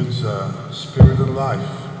 His words are spirit and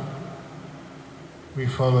life. We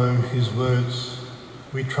follow his words,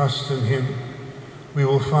 we trust in him, we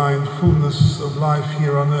will find fullness of life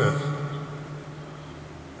here on earth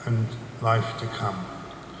and life to come.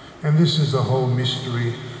 And this is the whole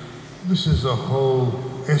mystery, this is the whole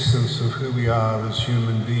essence of who we are as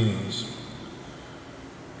human beings.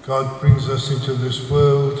 God brings us into this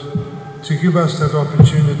world to give us that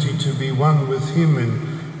opportunity to be one with him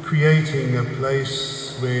in creating a place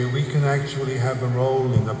where we can actually have a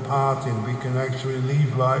role and a part in. We can actually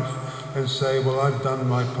leave life and say, well, I've done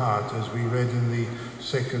my part, as we read in the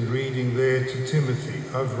second reading there to Timothy.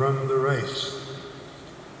 I've run the race.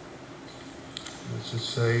 Let's just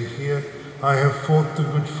say here, I have fought the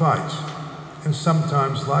good fight. And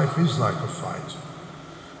sometimes life is like a fight.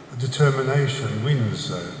 Determination wins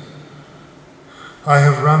though. I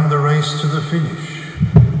have run the race to the finish,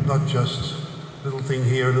 not just a little thing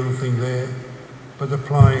here, a little thing there, but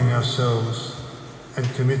applying ourselves and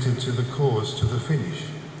committed to the cause, to the finish.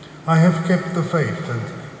 I have kept the faith, and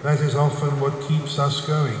that is often what keeps us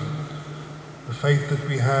going. The faith that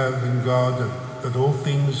we have in God, that all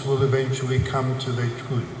things will eventually come to their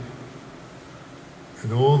good.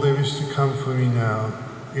 And all there is to come for me now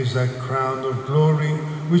is that crown of glory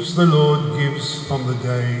which the Lord gives on the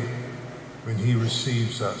day when he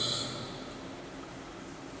receives us.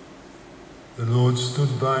 The Lord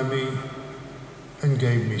stood by me and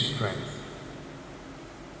gave me strength.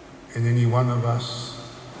 And any one of us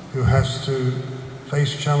who has to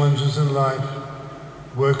face challenges in life,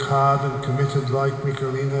 work hard and committed like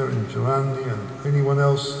Michelina and Giovanni and anyone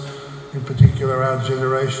else, in particular our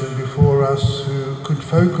generation before us, who could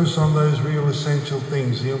focus on those real essential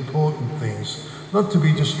things, the important things, not to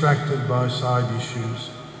be distracted by side issues,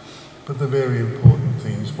 but the very important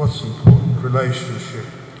things. What's important? Relationship,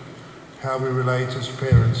 how we relate as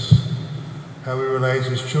parents, how we relate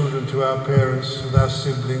as children to our parents, with our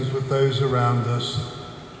siblings, with those around us.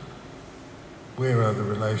 Where are the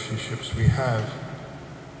relationships we have?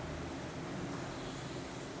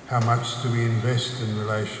 How much do we invest in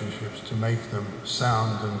relationships to make them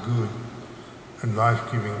sound and good and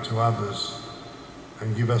life-giving to others,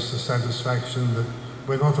 and give us the satisfaction that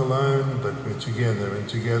we're not alone, but we're together, and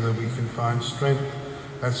together we can find strength,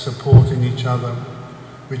 that support in each other,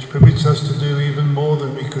 which permits us to do even more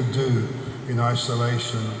than we could do in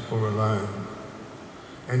isolation or alone.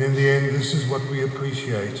 And in the end, this is what we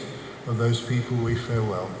appreciate of those people we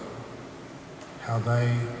farewell, how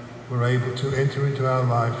they were able to enter into our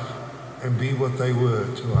life and be what they were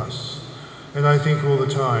to us. And I think all the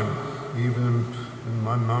time, even when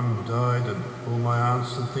my mum died and all my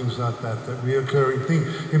aunts and things like that, that reoccurring thing,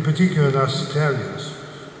 in particular in us Italians,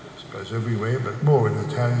 I suppose everywhere, but more in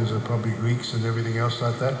Italians and probably Greeks and everything else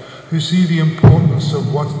like that, who see the importance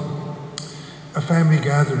of what a family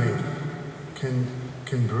gathering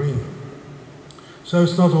can bring. So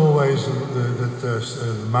it's not always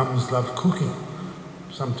that mums love cooking.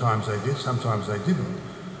 Sometimes they did, sometimes they didn't.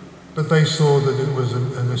 But they saw that it was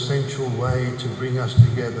an essential way to bring us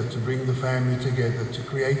together, to bring the family together, to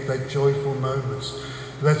create that joyful moments.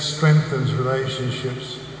 That strengthens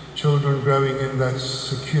relationships, children growing in that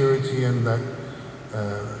security and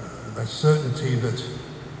that certainty that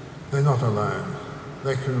they're not alone.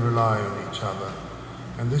 They can rely on each other.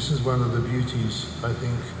 And this is one of the beauties, I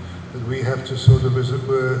think, that we have to sort of, as it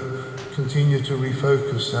were, continue to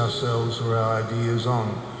refocus ourselves or our ideas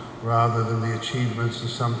on, rather than the achievements that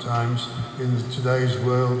sometimes in today's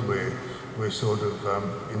world we're sort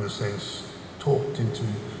of, in a sense, talked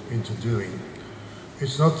into doing.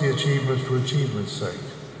 It's not the achievement for achievement's sake,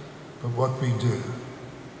 but what we do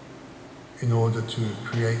in order to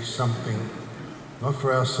create something, not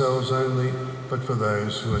for ourselves only, but for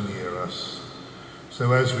those who are near us.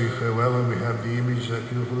 So as we farewell, and we have the image, that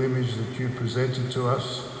beautiful image that you presented to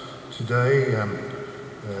us today,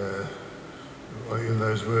 in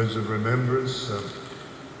those words of remembrance,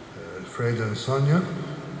 Fred and Sonia,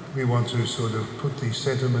 we want to sort of put these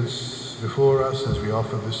sentiments before us as we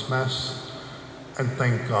offer this Mass, and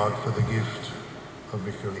thank God for the gift of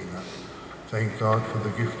Michelina. Thank God for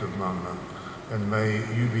the gift of Mama. And may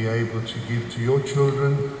you be able to give to your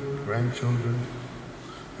children, grandchildren,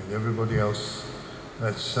 and everybody else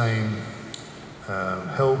that same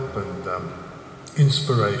help and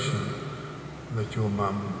inspiration that your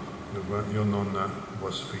mum, your nonna,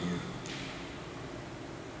 was for you.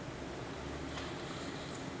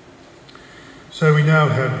 So we now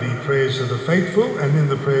have the prayers of the faithful, and in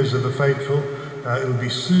the prayers of the faithful it'll be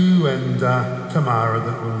Sue and Tamara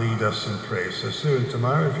that will lead us in prayer. So Sue and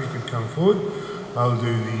Tamara, if you could come forward, I'll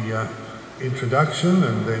do the introduction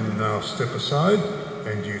and then I'll step aside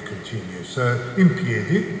and you continue. So, in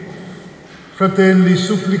piedi. Fratelli,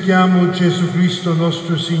 supplichiamo Gesù Cristo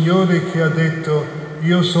nostro Signore che ha detto: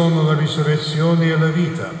 io sono la risurrezione e la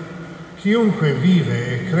vita. Chiunque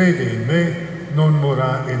vive e crede in me non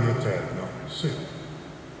morrà in eterno. Sì.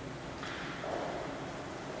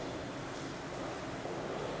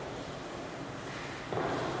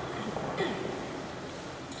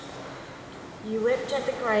 You wept at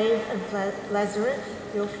the grave of Lazarus,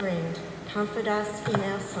 your friend. Comfort us in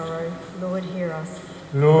our sorrow. Lord, hear us.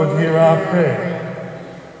 Lord, hear our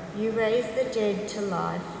prayer. You raise the dead to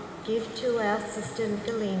life. Give to our sister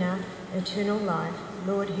Michelina eternal life.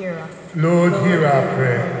 Lord, hear us. Lord, hear our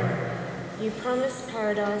prayer. You promise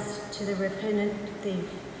paradise to the repentant thief.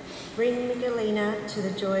 Bring Michelina to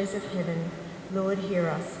the joys of heaven. Lord, hear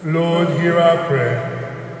us. Lord, hear our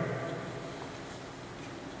prayer.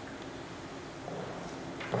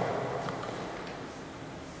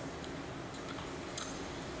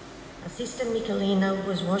 Sister Michelina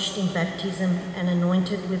was washed in baptism and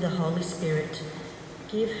anointed with the Holy Spirit.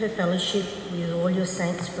 Give her fellowship with all your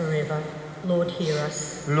saints forever. Lord, hear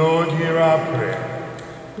us. Lord, hear our prayer.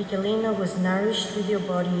 Michelina was nourished with your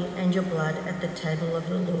body and your blood at the table of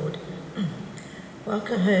the Lord.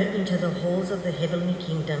 Welcome her into the halls of the heavenly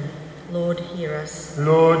kingdom. Lord, hear us.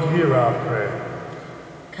 Lord, hear our prayer.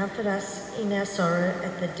 Comfort us in our sorrow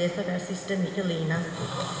at the death of our sister Michelina.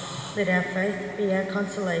 Let our faith be our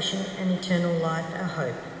consolation and eternal life our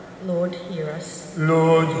hope. Lord, hear us.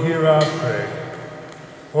 Lord, hear our prayer.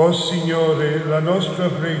 O Signore, la nostra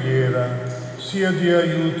preghiera sia di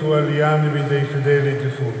aiuto agli animi dei fedeli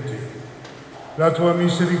defunti. La tua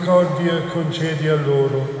misericordia concedi a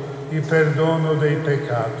loro il perdono dei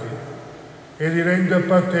peccati e li renda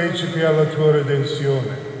partecipi alla tua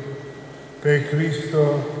redenzione. Per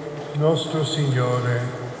Cristo nostro Signore.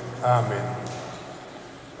 Amen.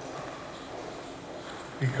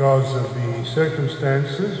 Because of the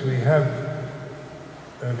circumstances, we have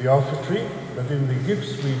the offertory, but in the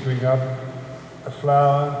gifts we bring up a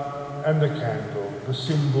flower and a candle. The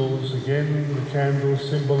symbols, again, the candle,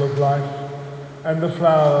 symbol of life, and the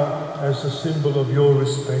flower as a symbol of your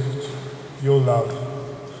respect, your love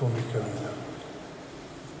for Michelina.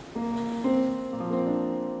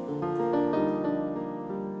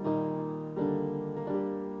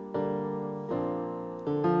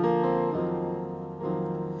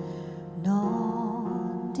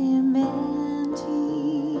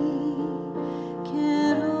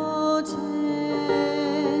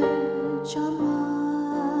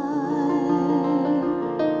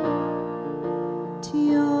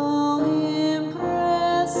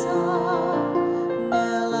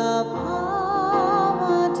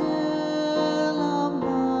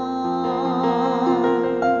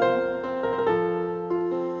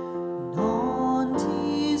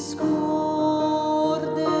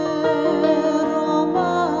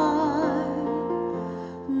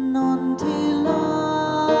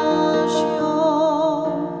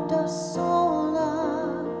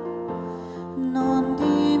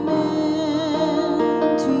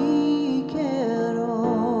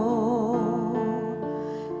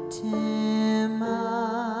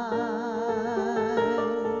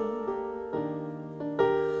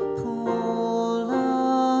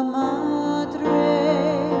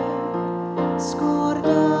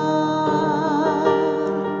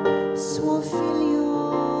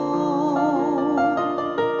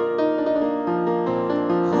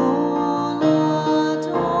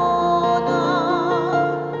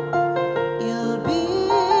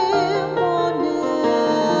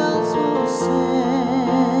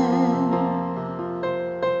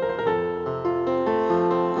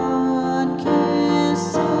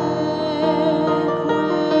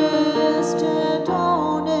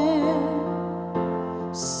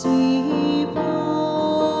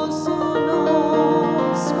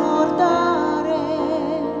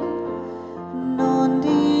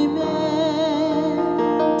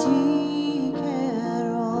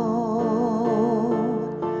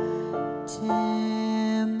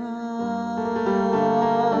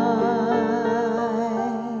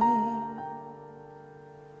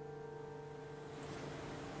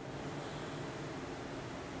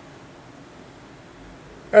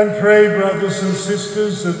 And pray, brothers and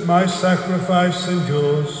sisters, that my sacrifice and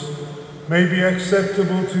yours may be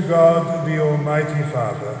acceptable to God, the Almighty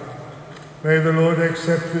Father. May the Lord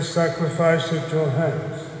accept this sacrifice at your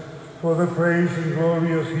hands, for the praise and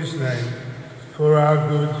glory of his name, for our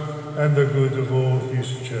good and the good of all his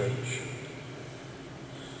church.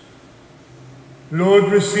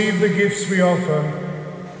 Lord, receive the gifts we offer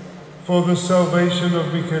for the salvation of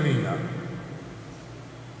Michelina.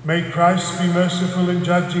 May Christ be merciful in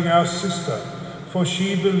judging our sister, for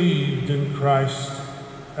she believed in Christ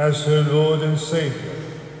as her Lord and Saviour.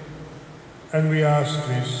 And we ask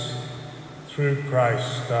this through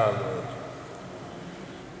Christ our Lord.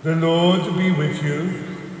 The Lord be with you.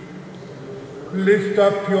 Lift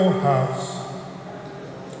up your hearts.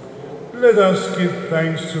 Let us give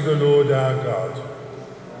thanks to the Lord our God.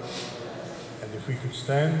 And if we could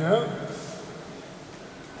stand now.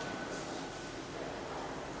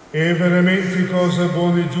 È veramente cosa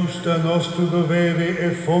buona e giusta, nostro dovere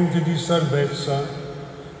e fonte di salvezza,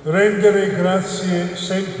 rendere grazie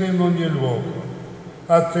sempre in ogni luogo.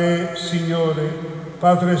 A te, Signore,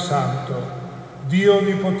 Padre Santo, Dio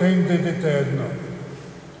onnipotente ed eterno.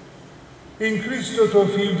 In Cristo tuo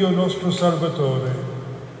Figlio, nostro Salvatore,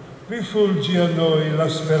 rifulgi a noi la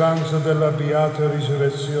speranza della beata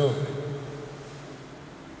risurrezione.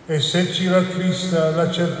 E se ci rattrista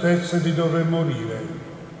la certezza di dover morire,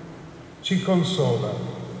 ci consola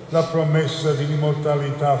la promessa di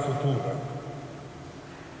immortalità futura.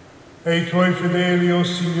 E ai tuoi fedeli, o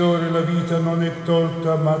Signore, la vita non è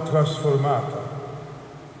tolta ma trasformata.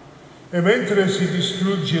 E mentre si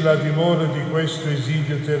distrugge la dimora di questo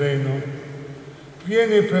esilio terreno,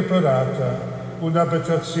 viene preparata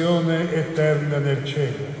un'abitazione eterna nel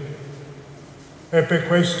cielo. E per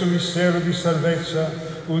questo mistero di salvezza,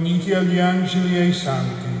 uniti agli angeli e ai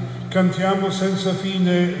santi, cantiamo senza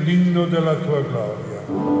fine l'inno della tua gloria.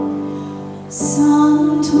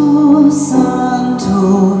 Santo,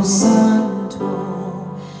 Santo,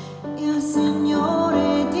 Santo, il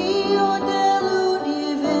Signore Dio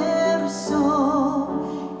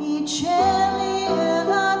dell'universo, i cieli e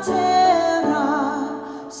la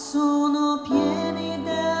terra sono pieni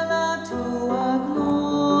della tua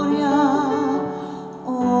gloria.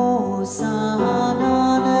 O Sana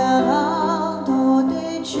nell'alto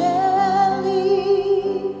dei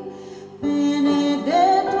cieli,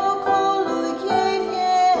 benedetto colui che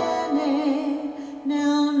viene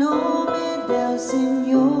nel nome del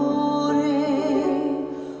Signore.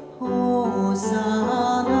 O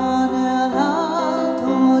Sana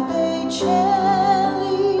nell'alto dei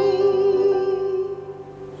cieli.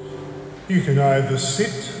 You can either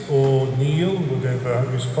sit or kneel, whatever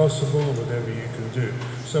is possible, whatever you can do.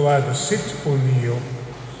 So either sit or kneel.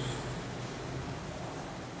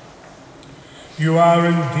 You are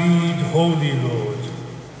indeed holy, Lord,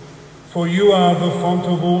 for you are the font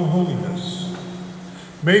of all holiness.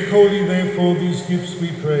 Make holy, therefore, these gifts,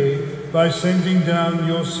 we pray, by sending down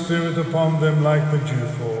your Spirit upon them like the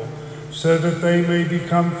dewfall, so that they may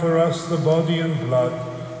become for us the body and blood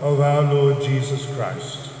of our Lord Jesus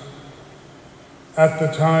Christ. At the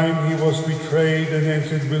time he was betrayed and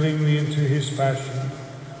entered willingly into his passion,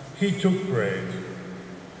 he took bread,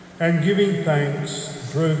 and giving thanks,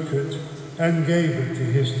 broke it, and gave it to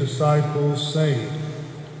his disciples, saying,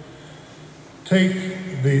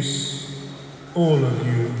 "Take this, all of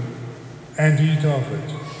you, and eat of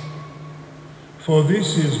it. For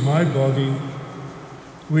this is my body,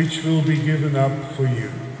 which will be given up for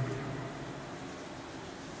you."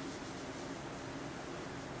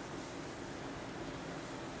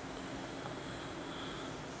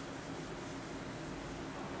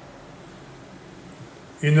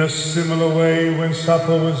 In a similar way, when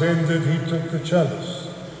supper was ended, he took the chalice,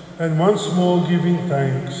 and once more giving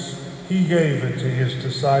thanks, he gave it to his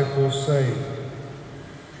disciples, saying,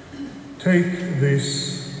 "Take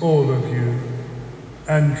this, all of you,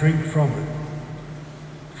 and drink from it.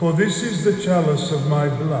 For this is the chalice of my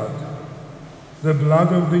blood, the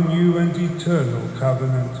blood of the new and eternal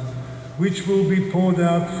covenant, which will be poured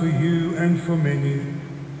out for you and for many,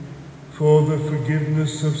 for the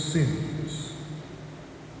forgiveness of sins.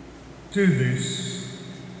 Do this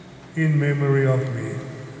in memory of me."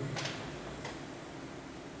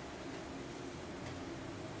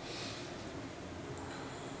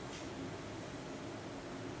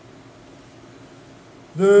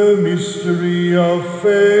 The mystery of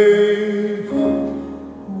faith.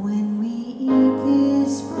 When we eat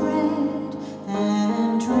this bread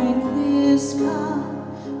and drink this cup,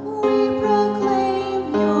 we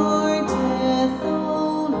proclaim your death,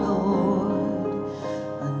 O Lord,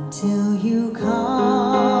 until you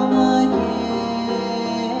come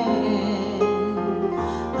again,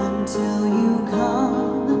 until you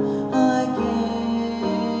come again.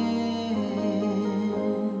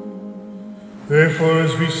 Therefore,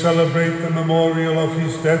 as we celebrate the memorial of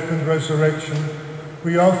his death and resurrection,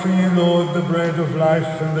 we offer you, Lord, the bread of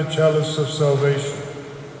life and the chalice of salvation,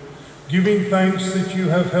 giving thanks that you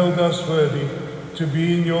have held us worthy to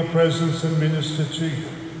be in your presence and minister to you.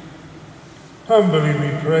 Humbly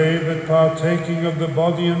we pray that, partaking of the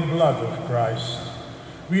body and blood of Christ,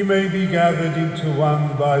 we may be gathered into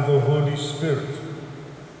one by the Holy Spirit.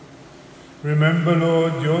 Remember,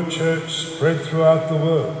 Lord, your church spread throughout the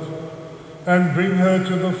world, and bring her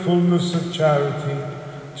to the fullness of charity,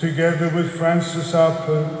 together with Francis our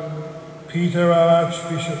Pope, Peter our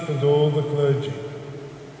Archbishop, and all the clergy.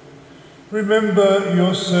 Remember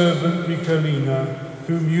your servant Michelina,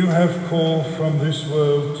 whom you have called from this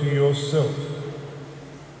world to yourself.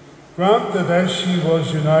 Grant that as she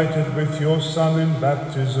was united with your Son in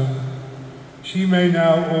baptism, she may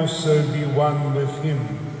now also be one with him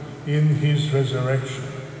in his resurrection.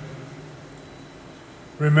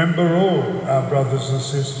 Remember all our brothers and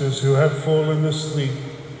sisters who have fallen asleep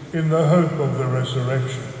in the hope of the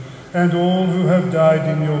resurrection, and all who have died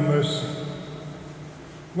in your mercy.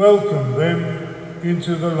 Welcome them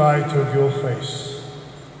into the light of your face.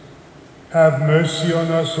 Have mercy on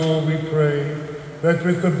us all, we pray, that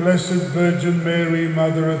with the Blessed Virgin Mary,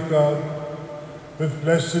 Mother of God, with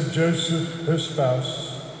Blessed Joseph, her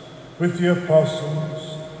spouse, with the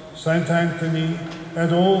apostles, Saint Anthony,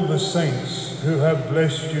 and all the saints who have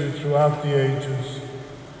blessed you throughout the ages,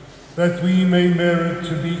 that we may merit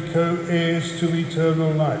to be co-heirs to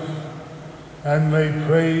eternal life, and may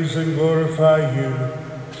praise and glorify you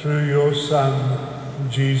through your Son,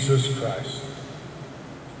 Jesus Christ.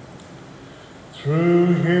 Through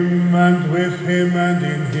him, and with him, and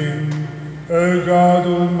in him, O God,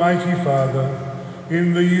 Almighty Father,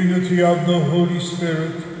 in the unity of the Holy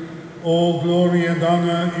Spirit, all glory and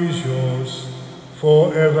honor is yours,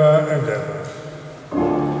 forever and ever.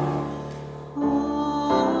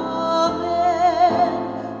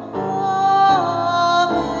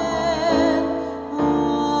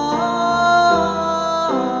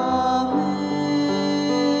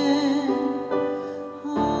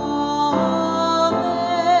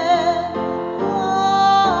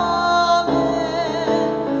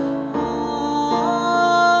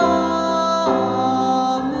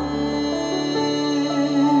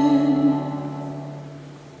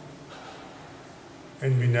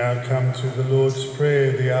 Come to the Lord's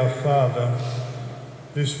Prayer, the Our Father.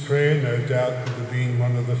 This prayer, no doubt, would have been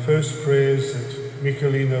one of the first prayers that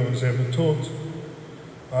Michelina was ever taught,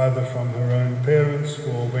 either from her own parents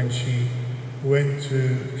or when she went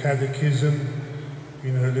to catechism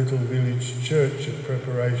in her little village church in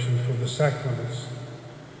preparation for the sacraments.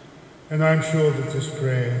 And I'm sure that this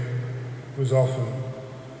prayer was often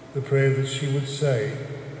the prayer that she would say,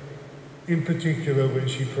 in particular when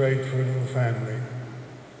she prayed for a little family,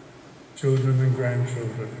 children and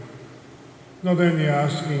grandchildren, not only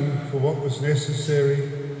asking for what was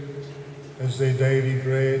necessary as their daily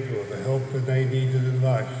bread or the help that they needed in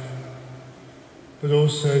life, but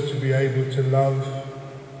also to be able to love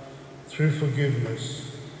through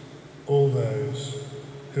forgiveness all those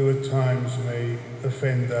who at times may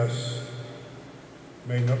offend us,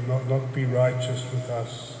 may not be righteous with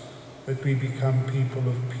us, that we become people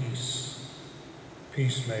of peace,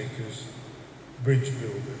 peacemakers, bridge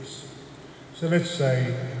builders. So let's say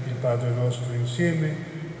il Padre Nostro insieme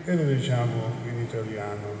e lo diciamo in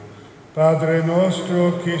italiano. Padre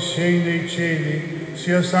nostro che sei nei cieli,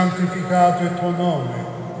 sia santificato il tuo nome,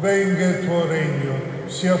 venga il tuo regno,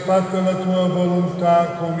 sia fatta la tua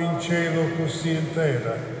volontà come in cielo così in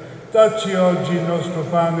terra. Dacci oggi il nostro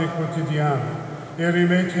pane quotidiano e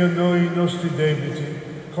rimetti a noi i nostri debiti,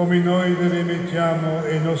 come noi li rimettiamo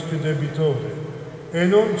ai nostri debitori. E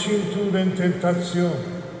non ci indurre in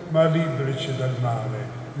tentazione, ma liberaci dal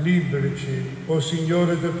male. Liberaci, o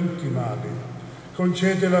Signore, da tutti i mali.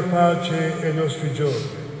 Concede la pace ai nostri giorni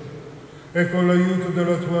e con l'aiuto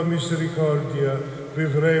della tua misericordia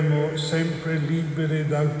vivremo sempre liberi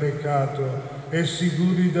dal peccato e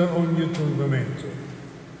sicuri da ogni turbamento.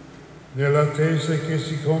 Nell'attesa che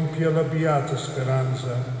si compia la beata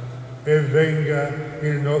speranza e venga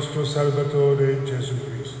il nostro Salvatore Gesù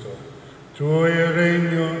Cristo. Tuo è il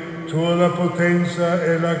regno, tua la potenza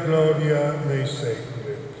e la gloria nei secoli.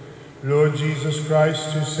 Lord Jesus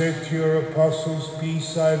Christ, who said to your apostles,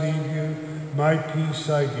 "Peace I leave you, my peace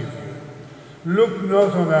I give you." Look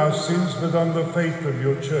not on our sins, but on the faith of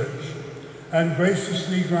your church, and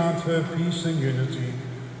graciously grant her peace and unity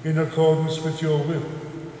in accordance with your will,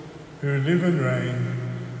 who live and reign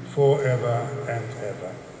forever and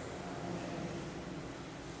ever.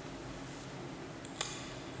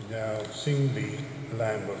 Now sing the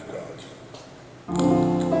Lamb of God.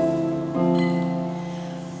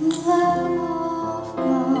 Lamb of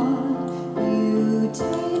God, you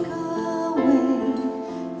take away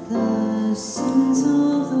the sins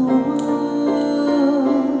of the world.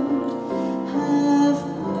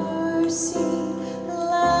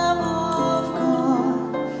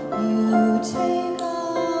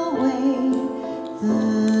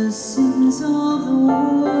 sins of the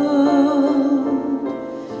world.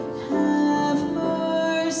 Have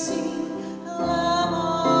mercy, Lamb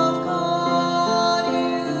of God,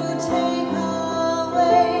 you take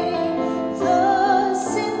away the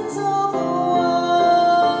sins of the world.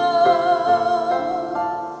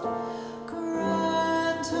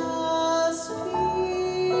 Grant us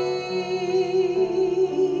peace.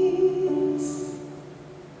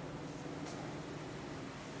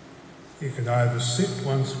 You can either sit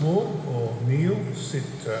once more or kneel. Sit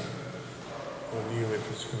or kneel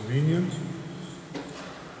if it's convenient.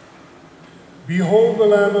 Behold the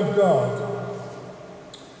Lamb of God.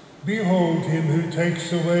 Behold him who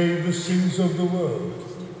takes away the sins of the world.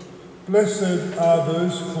 Blessed are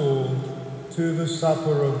those called to the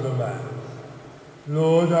supper of the Lamb.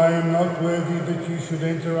 Lord, I am not worthy that you should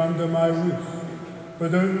enter under my roof,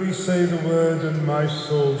 but only say the word and my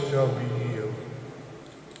soul shall be healed.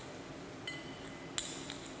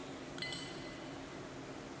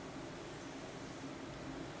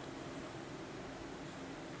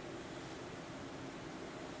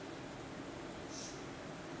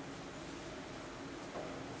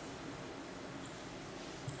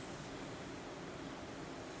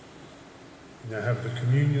 Now have the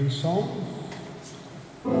communion song.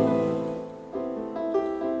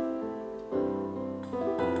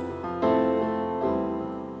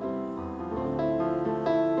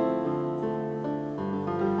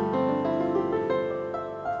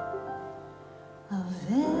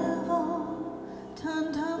 Avevo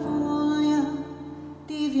tanta voglia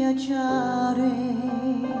di viaggiare.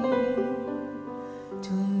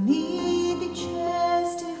 Tu mi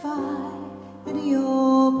dicesti vai ed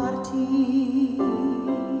io partii.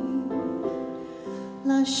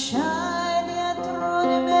 Lasciai dietro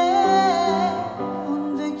di me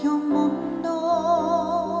un vecchio mondo.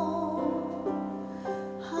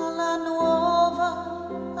 Alla nuova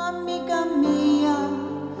amica mia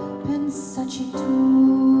pensaci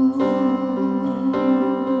tu.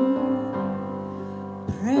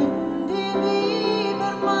 Prendimi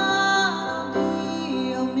per mano,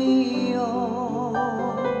 Dio mio.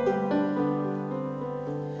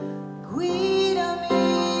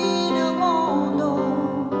 Guidami nel mondo,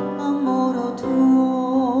 amore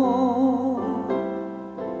tuo.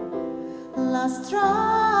 La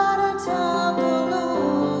strada è tanto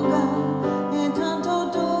lunga e tanto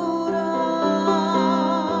dura,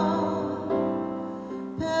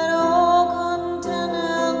 però con te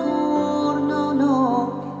nel cuore non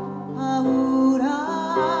ho paura.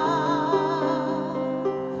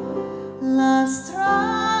 La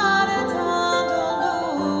strada è tanto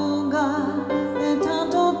lunga e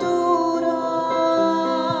tanto dura,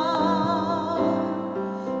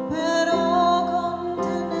 però con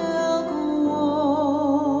te nel cuore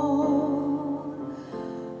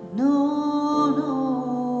non ho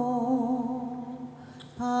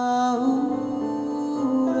paura.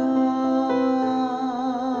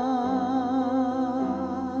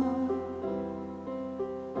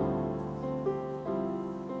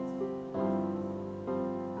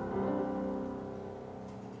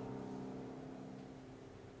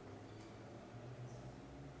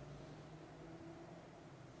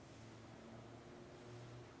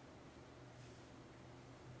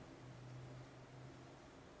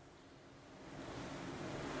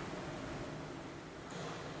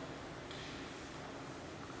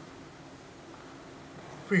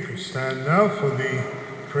 We could stand now for the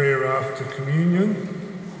prayer after communion.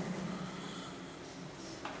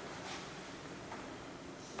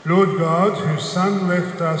 Lord God, whose Son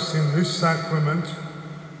left us in this sacrament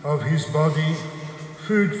of his body,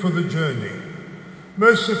 food for the journey,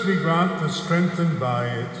 mercifully grant that, strengthened by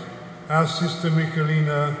it, our sister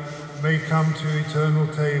Michelina may come to eternal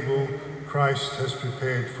table Christ has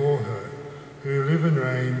prepared for her, who live and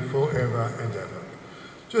reign forever and ever.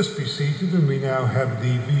 Just be seated, and we now have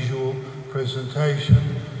the visual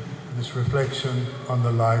presentation, this reflection on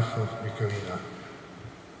the life of Michelina.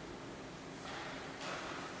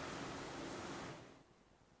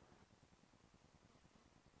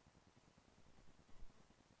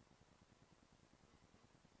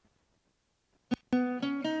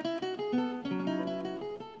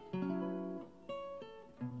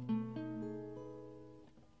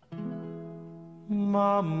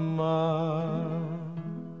 Mamma,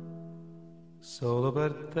 solo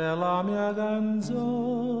per te la mia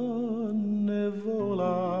canzone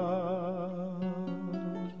vola.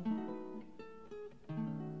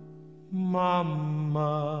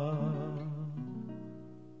 Mamma,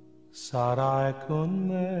 sarai con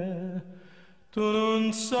me, tu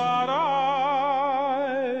non sarai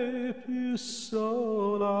più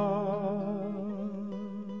sola.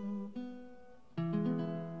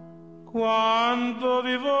 quanto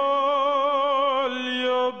vi voglio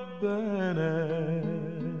bene.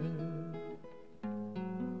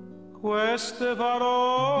 Queste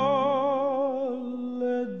parole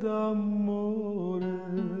d'amore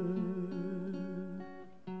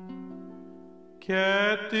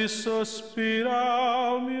che ti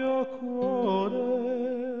sospira il mio cuore,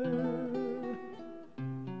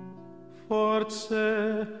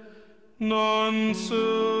 forse non si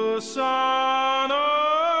usano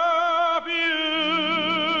più.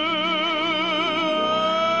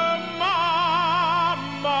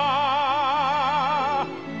 Mamma,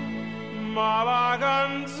 ma la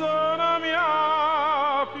canzone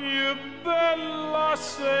mia più bella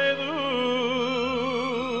sei tu.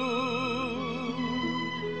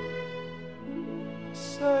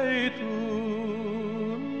 Sei tu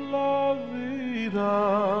la vita,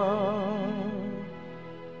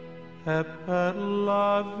 e per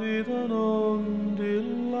la vita non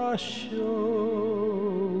ti lascio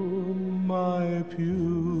mai più.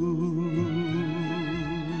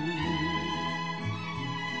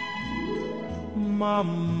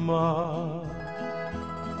 Mamma,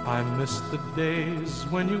 I miss the days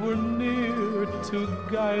when you were near to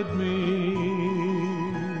guide me.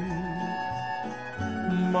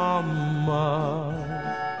 Mamma,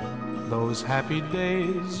 those happy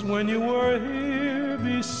days when you were here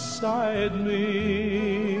beside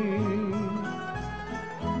me,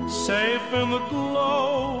 safe in the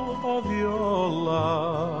glow of your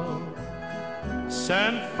love,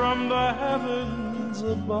 sent from the heavens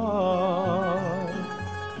above.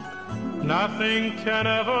 Nothing can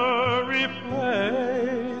ever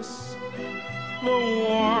replace the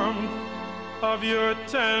warmth of your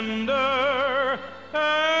tender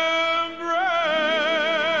embrace.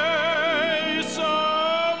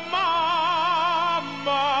 Oh, mamma,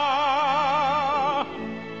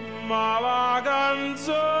 ma la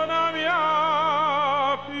canzone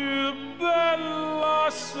mia più bella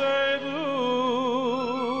sei tu.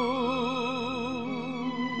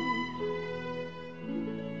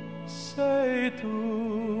 Sei tu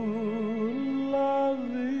la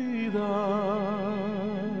vita,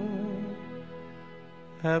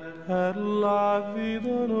 e per la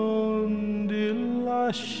vita non ti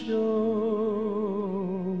lascio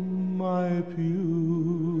mai più.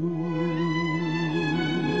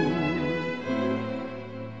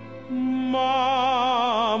 Mamma,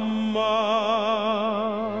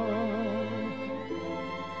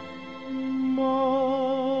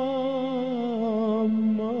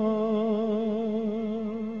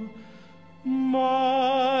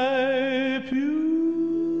 mai più.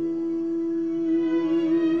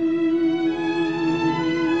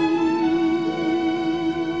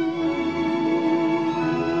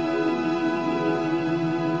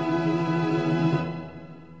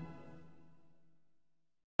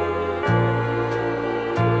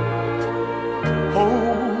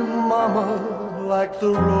 Like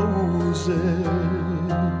the roses,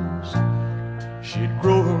 she'd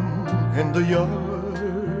grow them in the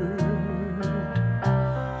yard,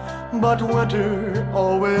 but winter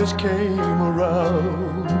always came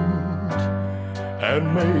around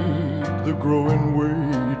and made the growing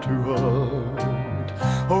way too hard.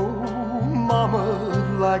 Oh, mama,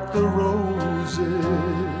 like the roses,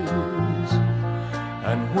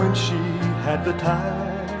 and when she had the time,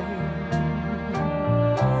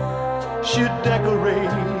 she'd decorate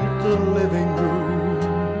the living room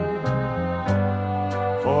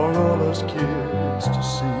for all us kids to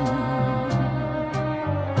see.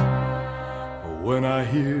 When I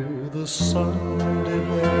hear the Sunday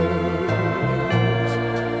bells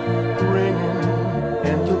ringing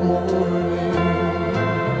in the morning,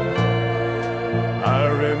 I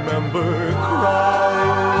remember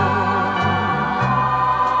crying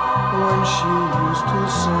when she used to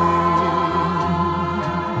sing.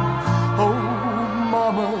 Oh,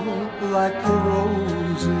 mama, like the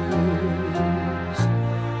roses,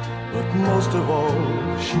 but most of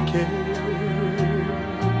all she cared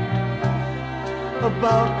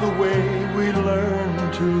about the way we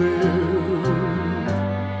learn to live,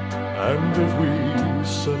 and if we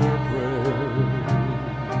said our prayers.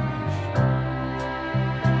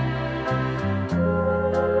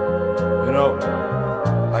 You know,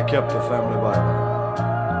 I kept the family Bible,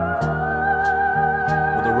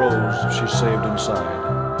 rose she saved inside.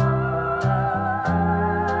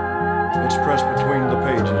 It's pressed between the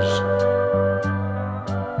pages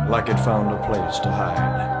like it found a place to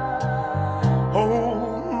hide.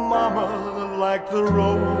 Oh, mama, like the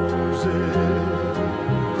roses,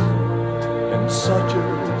 in such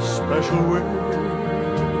a special way,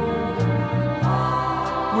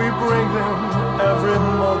 we bring them every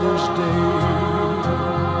Mother's Day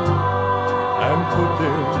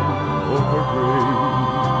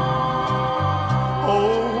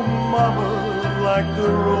like the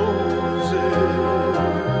roses.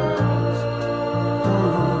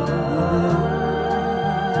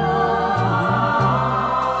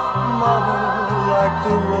 Mama, like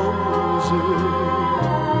the roses.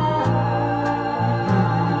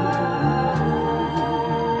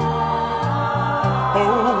 Oh,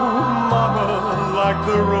 mama, like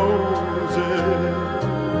the roses.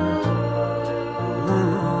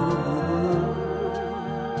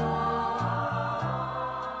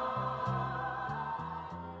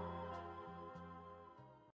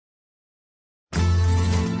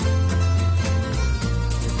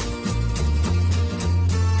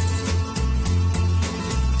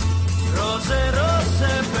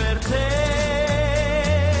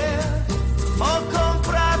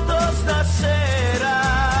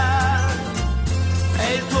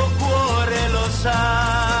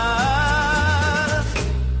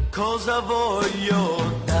 Cosa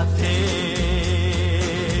voglio da te?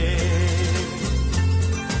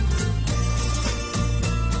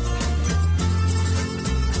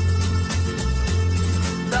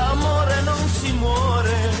 D'amore non si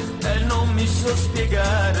muore e non mi so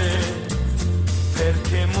spiegare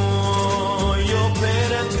perché muoio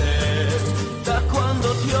per te. Da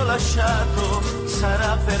quando ti ho lasciato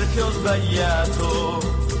sarà perché ho sbagliato,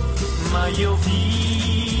 ma io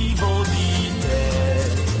vivo di te.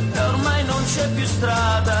 Ormai non c'è più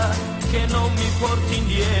strada che non mi porti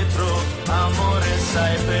indietro, amore,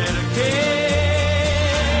 sai perché?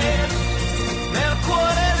 Nel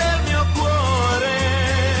cuore del mio cuore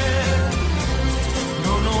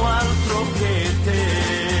non ho altro che te.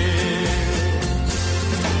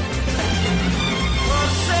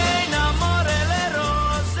 Forse in amore le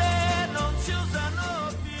rose non si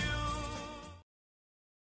usano più.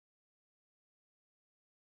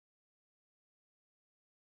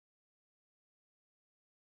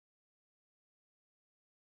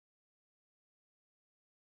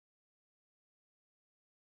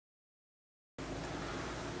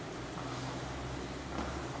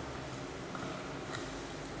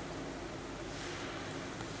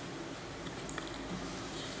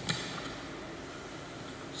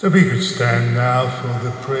 So we could stand now for the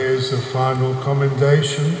prayers of final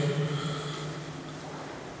commendation.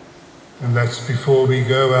 And that's before we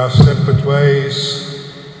go our separate ways,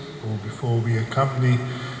 or before we accompany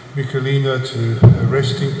Michelina to her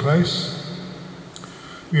resting place.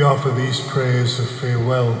 We offer these prayers of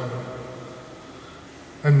farewell.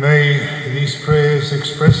 And may these prayers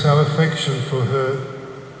express our affection for her.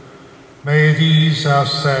 May it ease our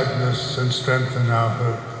sadness and strengthen our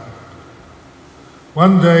hope.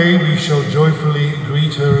 One day we shall joyfully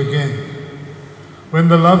greet her again, when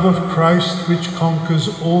the love of Christ, which conquers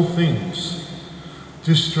all things,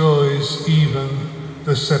 destroys even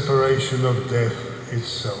the separation of death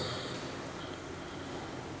itself.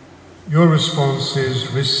 Your response is,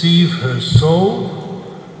 receive her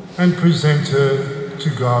soul and present her to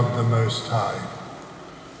God the Most High.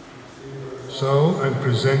 So, and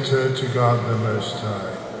present her to God the Most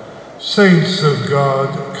High. Saints of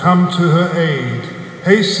God, come to her aid.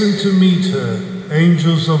 Hasten to meet her,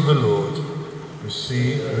 angels of the Lord.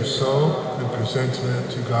 Receive her soul and present her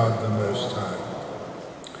to God the Most High.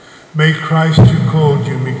 May Christ, who called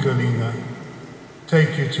you, Michelina,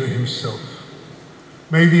 take you to himself.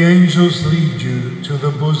 May the angels lead you to the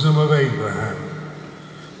bosom of Abraham.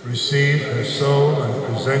 Receive her soul and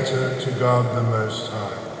present her to God the Most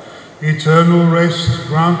High. Eternal rest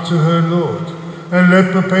grant to her, Lord, and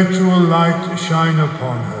let perpetual light shine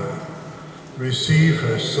upon her. Receive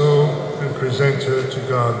her soul and present her to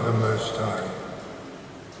God the Most High.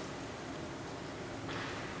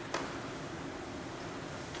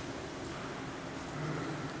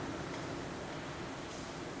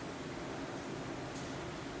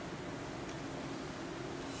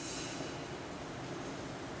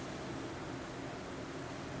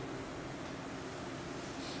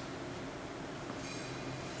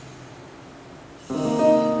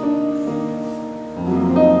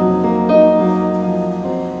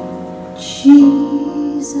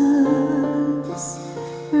 Jesus.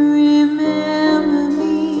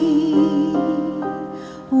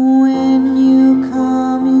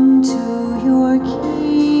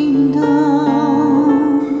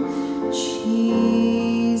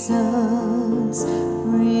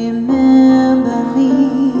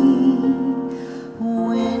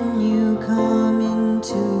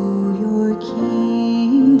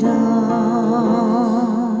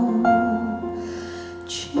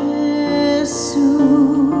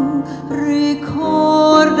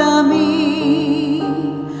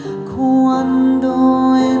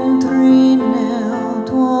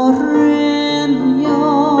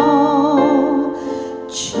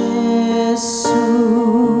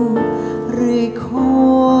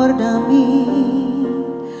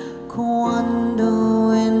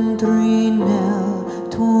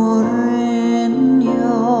 tuo regno.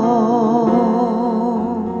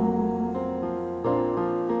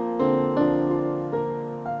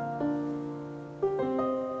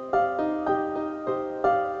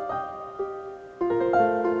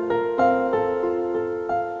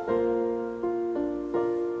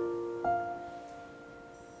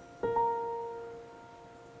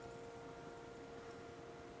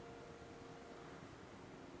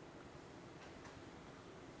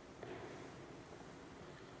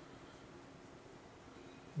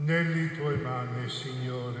 Nelle tue mani,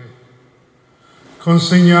 Signore,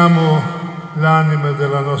 consegniamo l'anima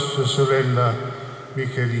della nostra sorella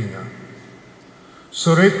Michelina,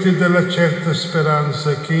 sorrette dalla certa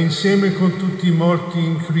speranza che insieme con tutti i morti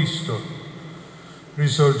in Cristo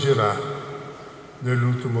risorgerà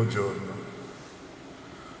nell'ultimo giorno.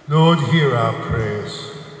 Lord, hear our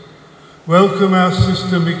prayers. Welcome our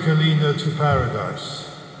sister Michelina to paradise,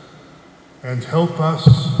 and help us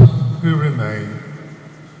who remain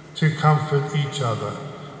to comfort each other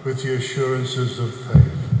with the assurances of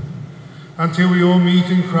faith, until we all meet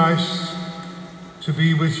in Christ to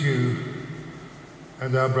be with you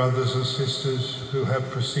and our brothers and sisters who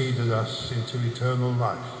have preceded us into eternal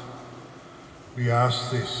life. We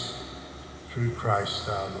ask this through Christ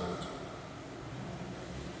our Lord.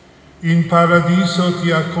 In paradiso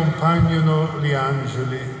ti accompagnano gli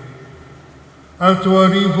angeli, al tuo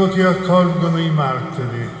arrivo ti accolgono i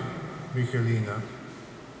martiri, Michelina,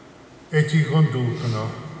 e ti conducono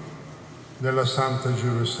nella Santa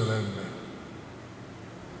Gerusalemme.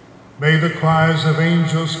 May the choirs of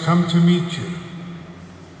angels come to meet you,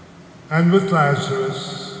 and with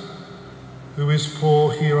Lazarus, who is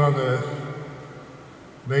poor here on earth,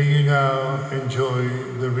 may you now enjoy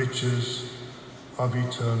the riches of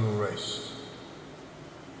eternal rest.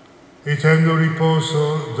 Eterno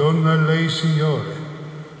riposo dona a lei, Signore,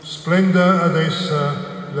 splenda ad essa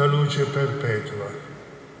la luce perpetua.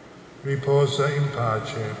 Riposa in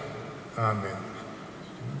pace. Amen.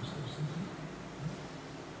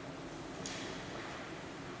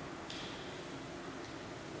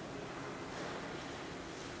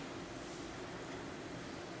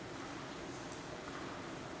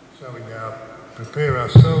 So we now prepare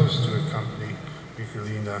ourselves to accompany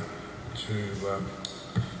Michelina to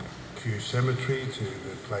Kew Cemetery, to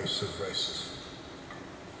the place of rest.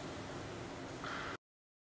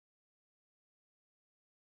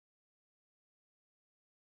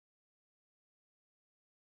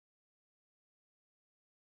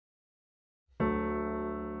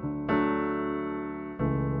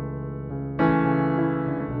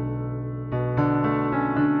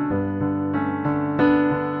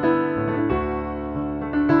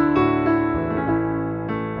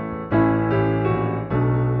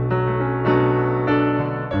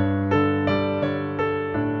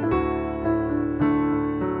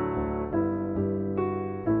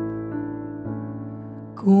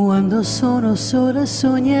 Quando sono sola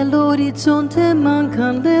sogni all'orizzonte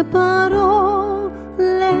mancano le parole.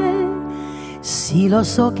 Sì, lo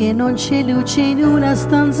so che non c'è luce in una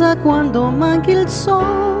stanza quando manca il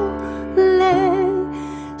sole.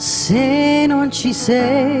 Se non ci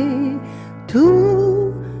sei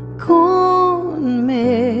tu con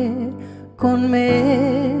me,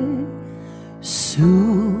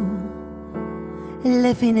 su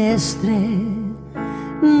le finestre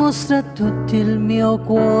mostra tutto il mio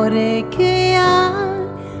cuore che ha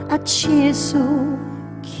acceso,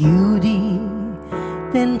 chiudi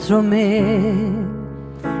dentro me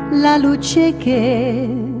la luce che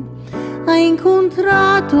hai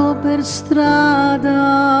incontrato per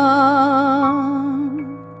strada.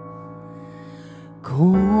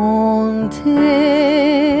 Con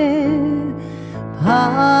te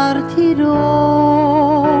partirò,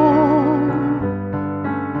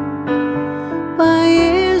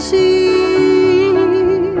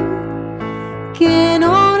 che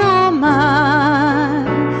non ho mai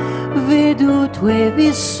veduto e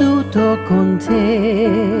vissuto con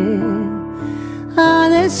te.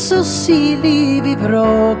 Adesso sì li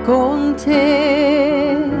vivrò con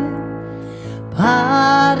te.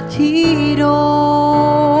 Partirò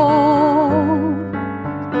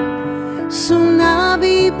su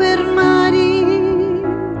navi per mari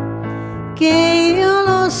che io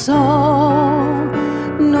lo so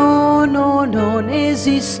non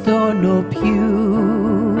esistono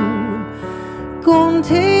più. Con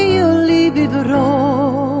te io li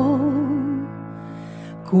vivrò.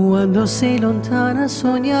 Quando sei lontana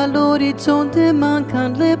sogna all'orizzonte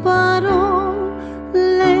mancano le parole.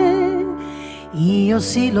 Io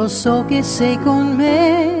sì lo so che sei con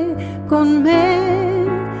me, con me.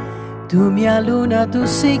 Tu mia luna, tu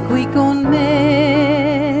sei qui con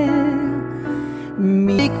me.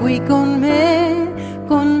 qui con me,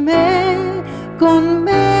 con me, con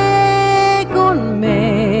me, con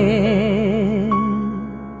me.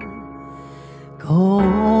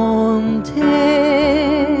 Con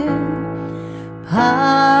te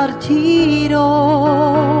partirò.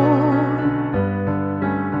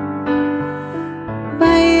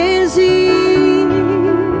 Paesi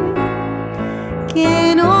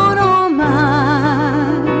che non ho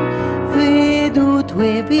mai veduto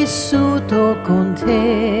e vissuto con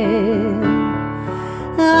te,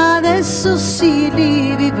 adesso sì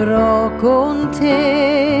li vivrò con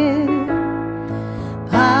te,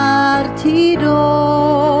 partirò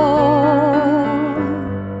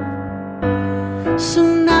su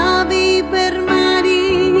navi per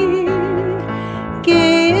mari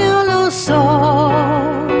che io lo so,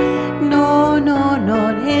 no, no,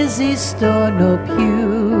 non esistono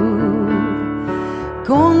più.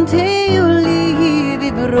 Con te io li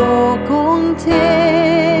vivrò, con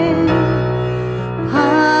te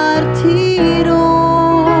partirò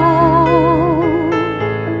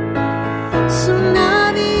su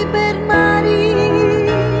navi per mari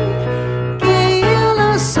che io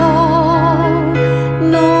lo so,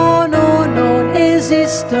 no, no, non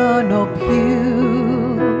esistono più.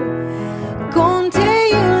 Con te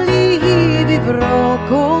io li vivrò,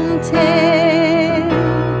 con te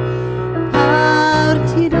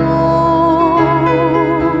partirò.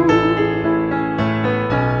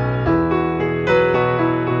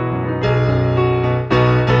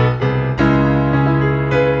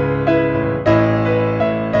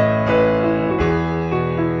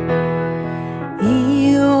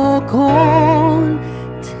 Io con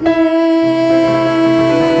te.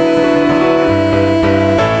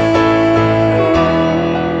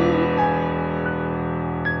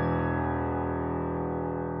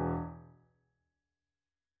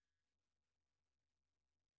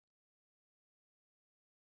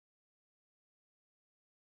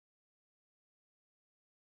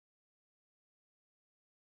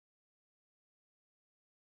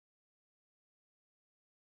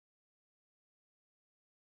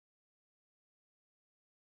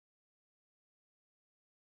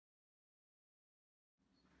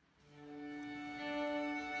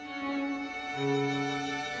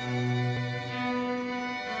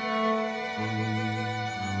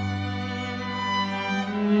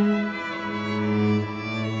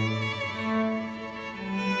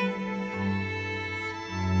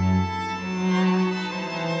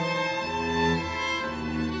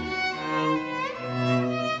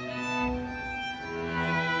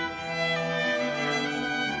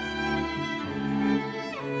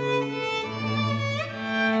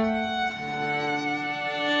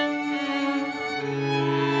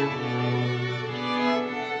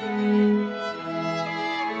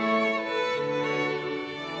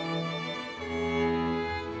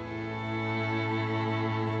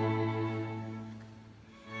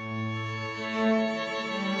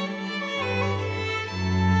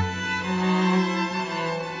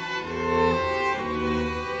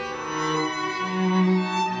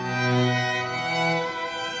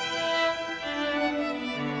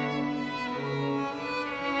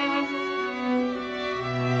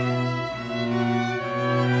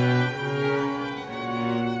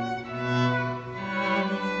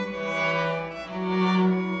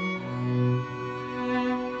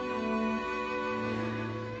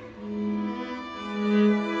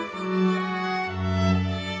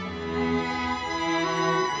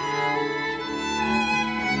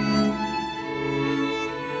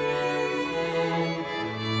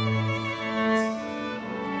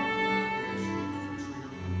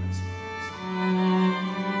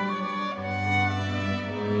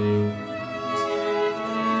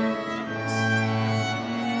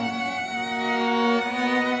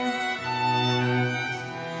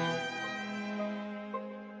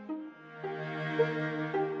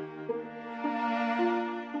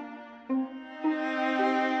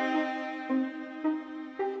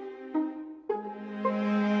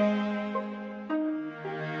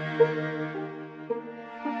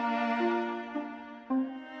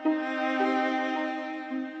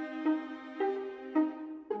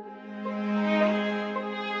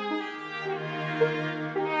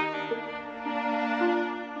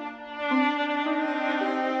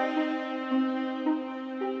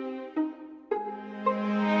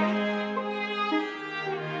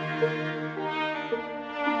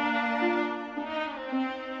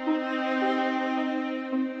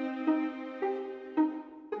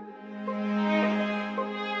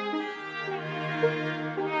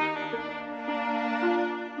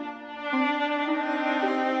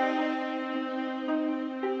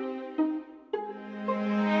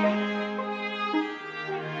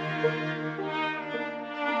 Amen.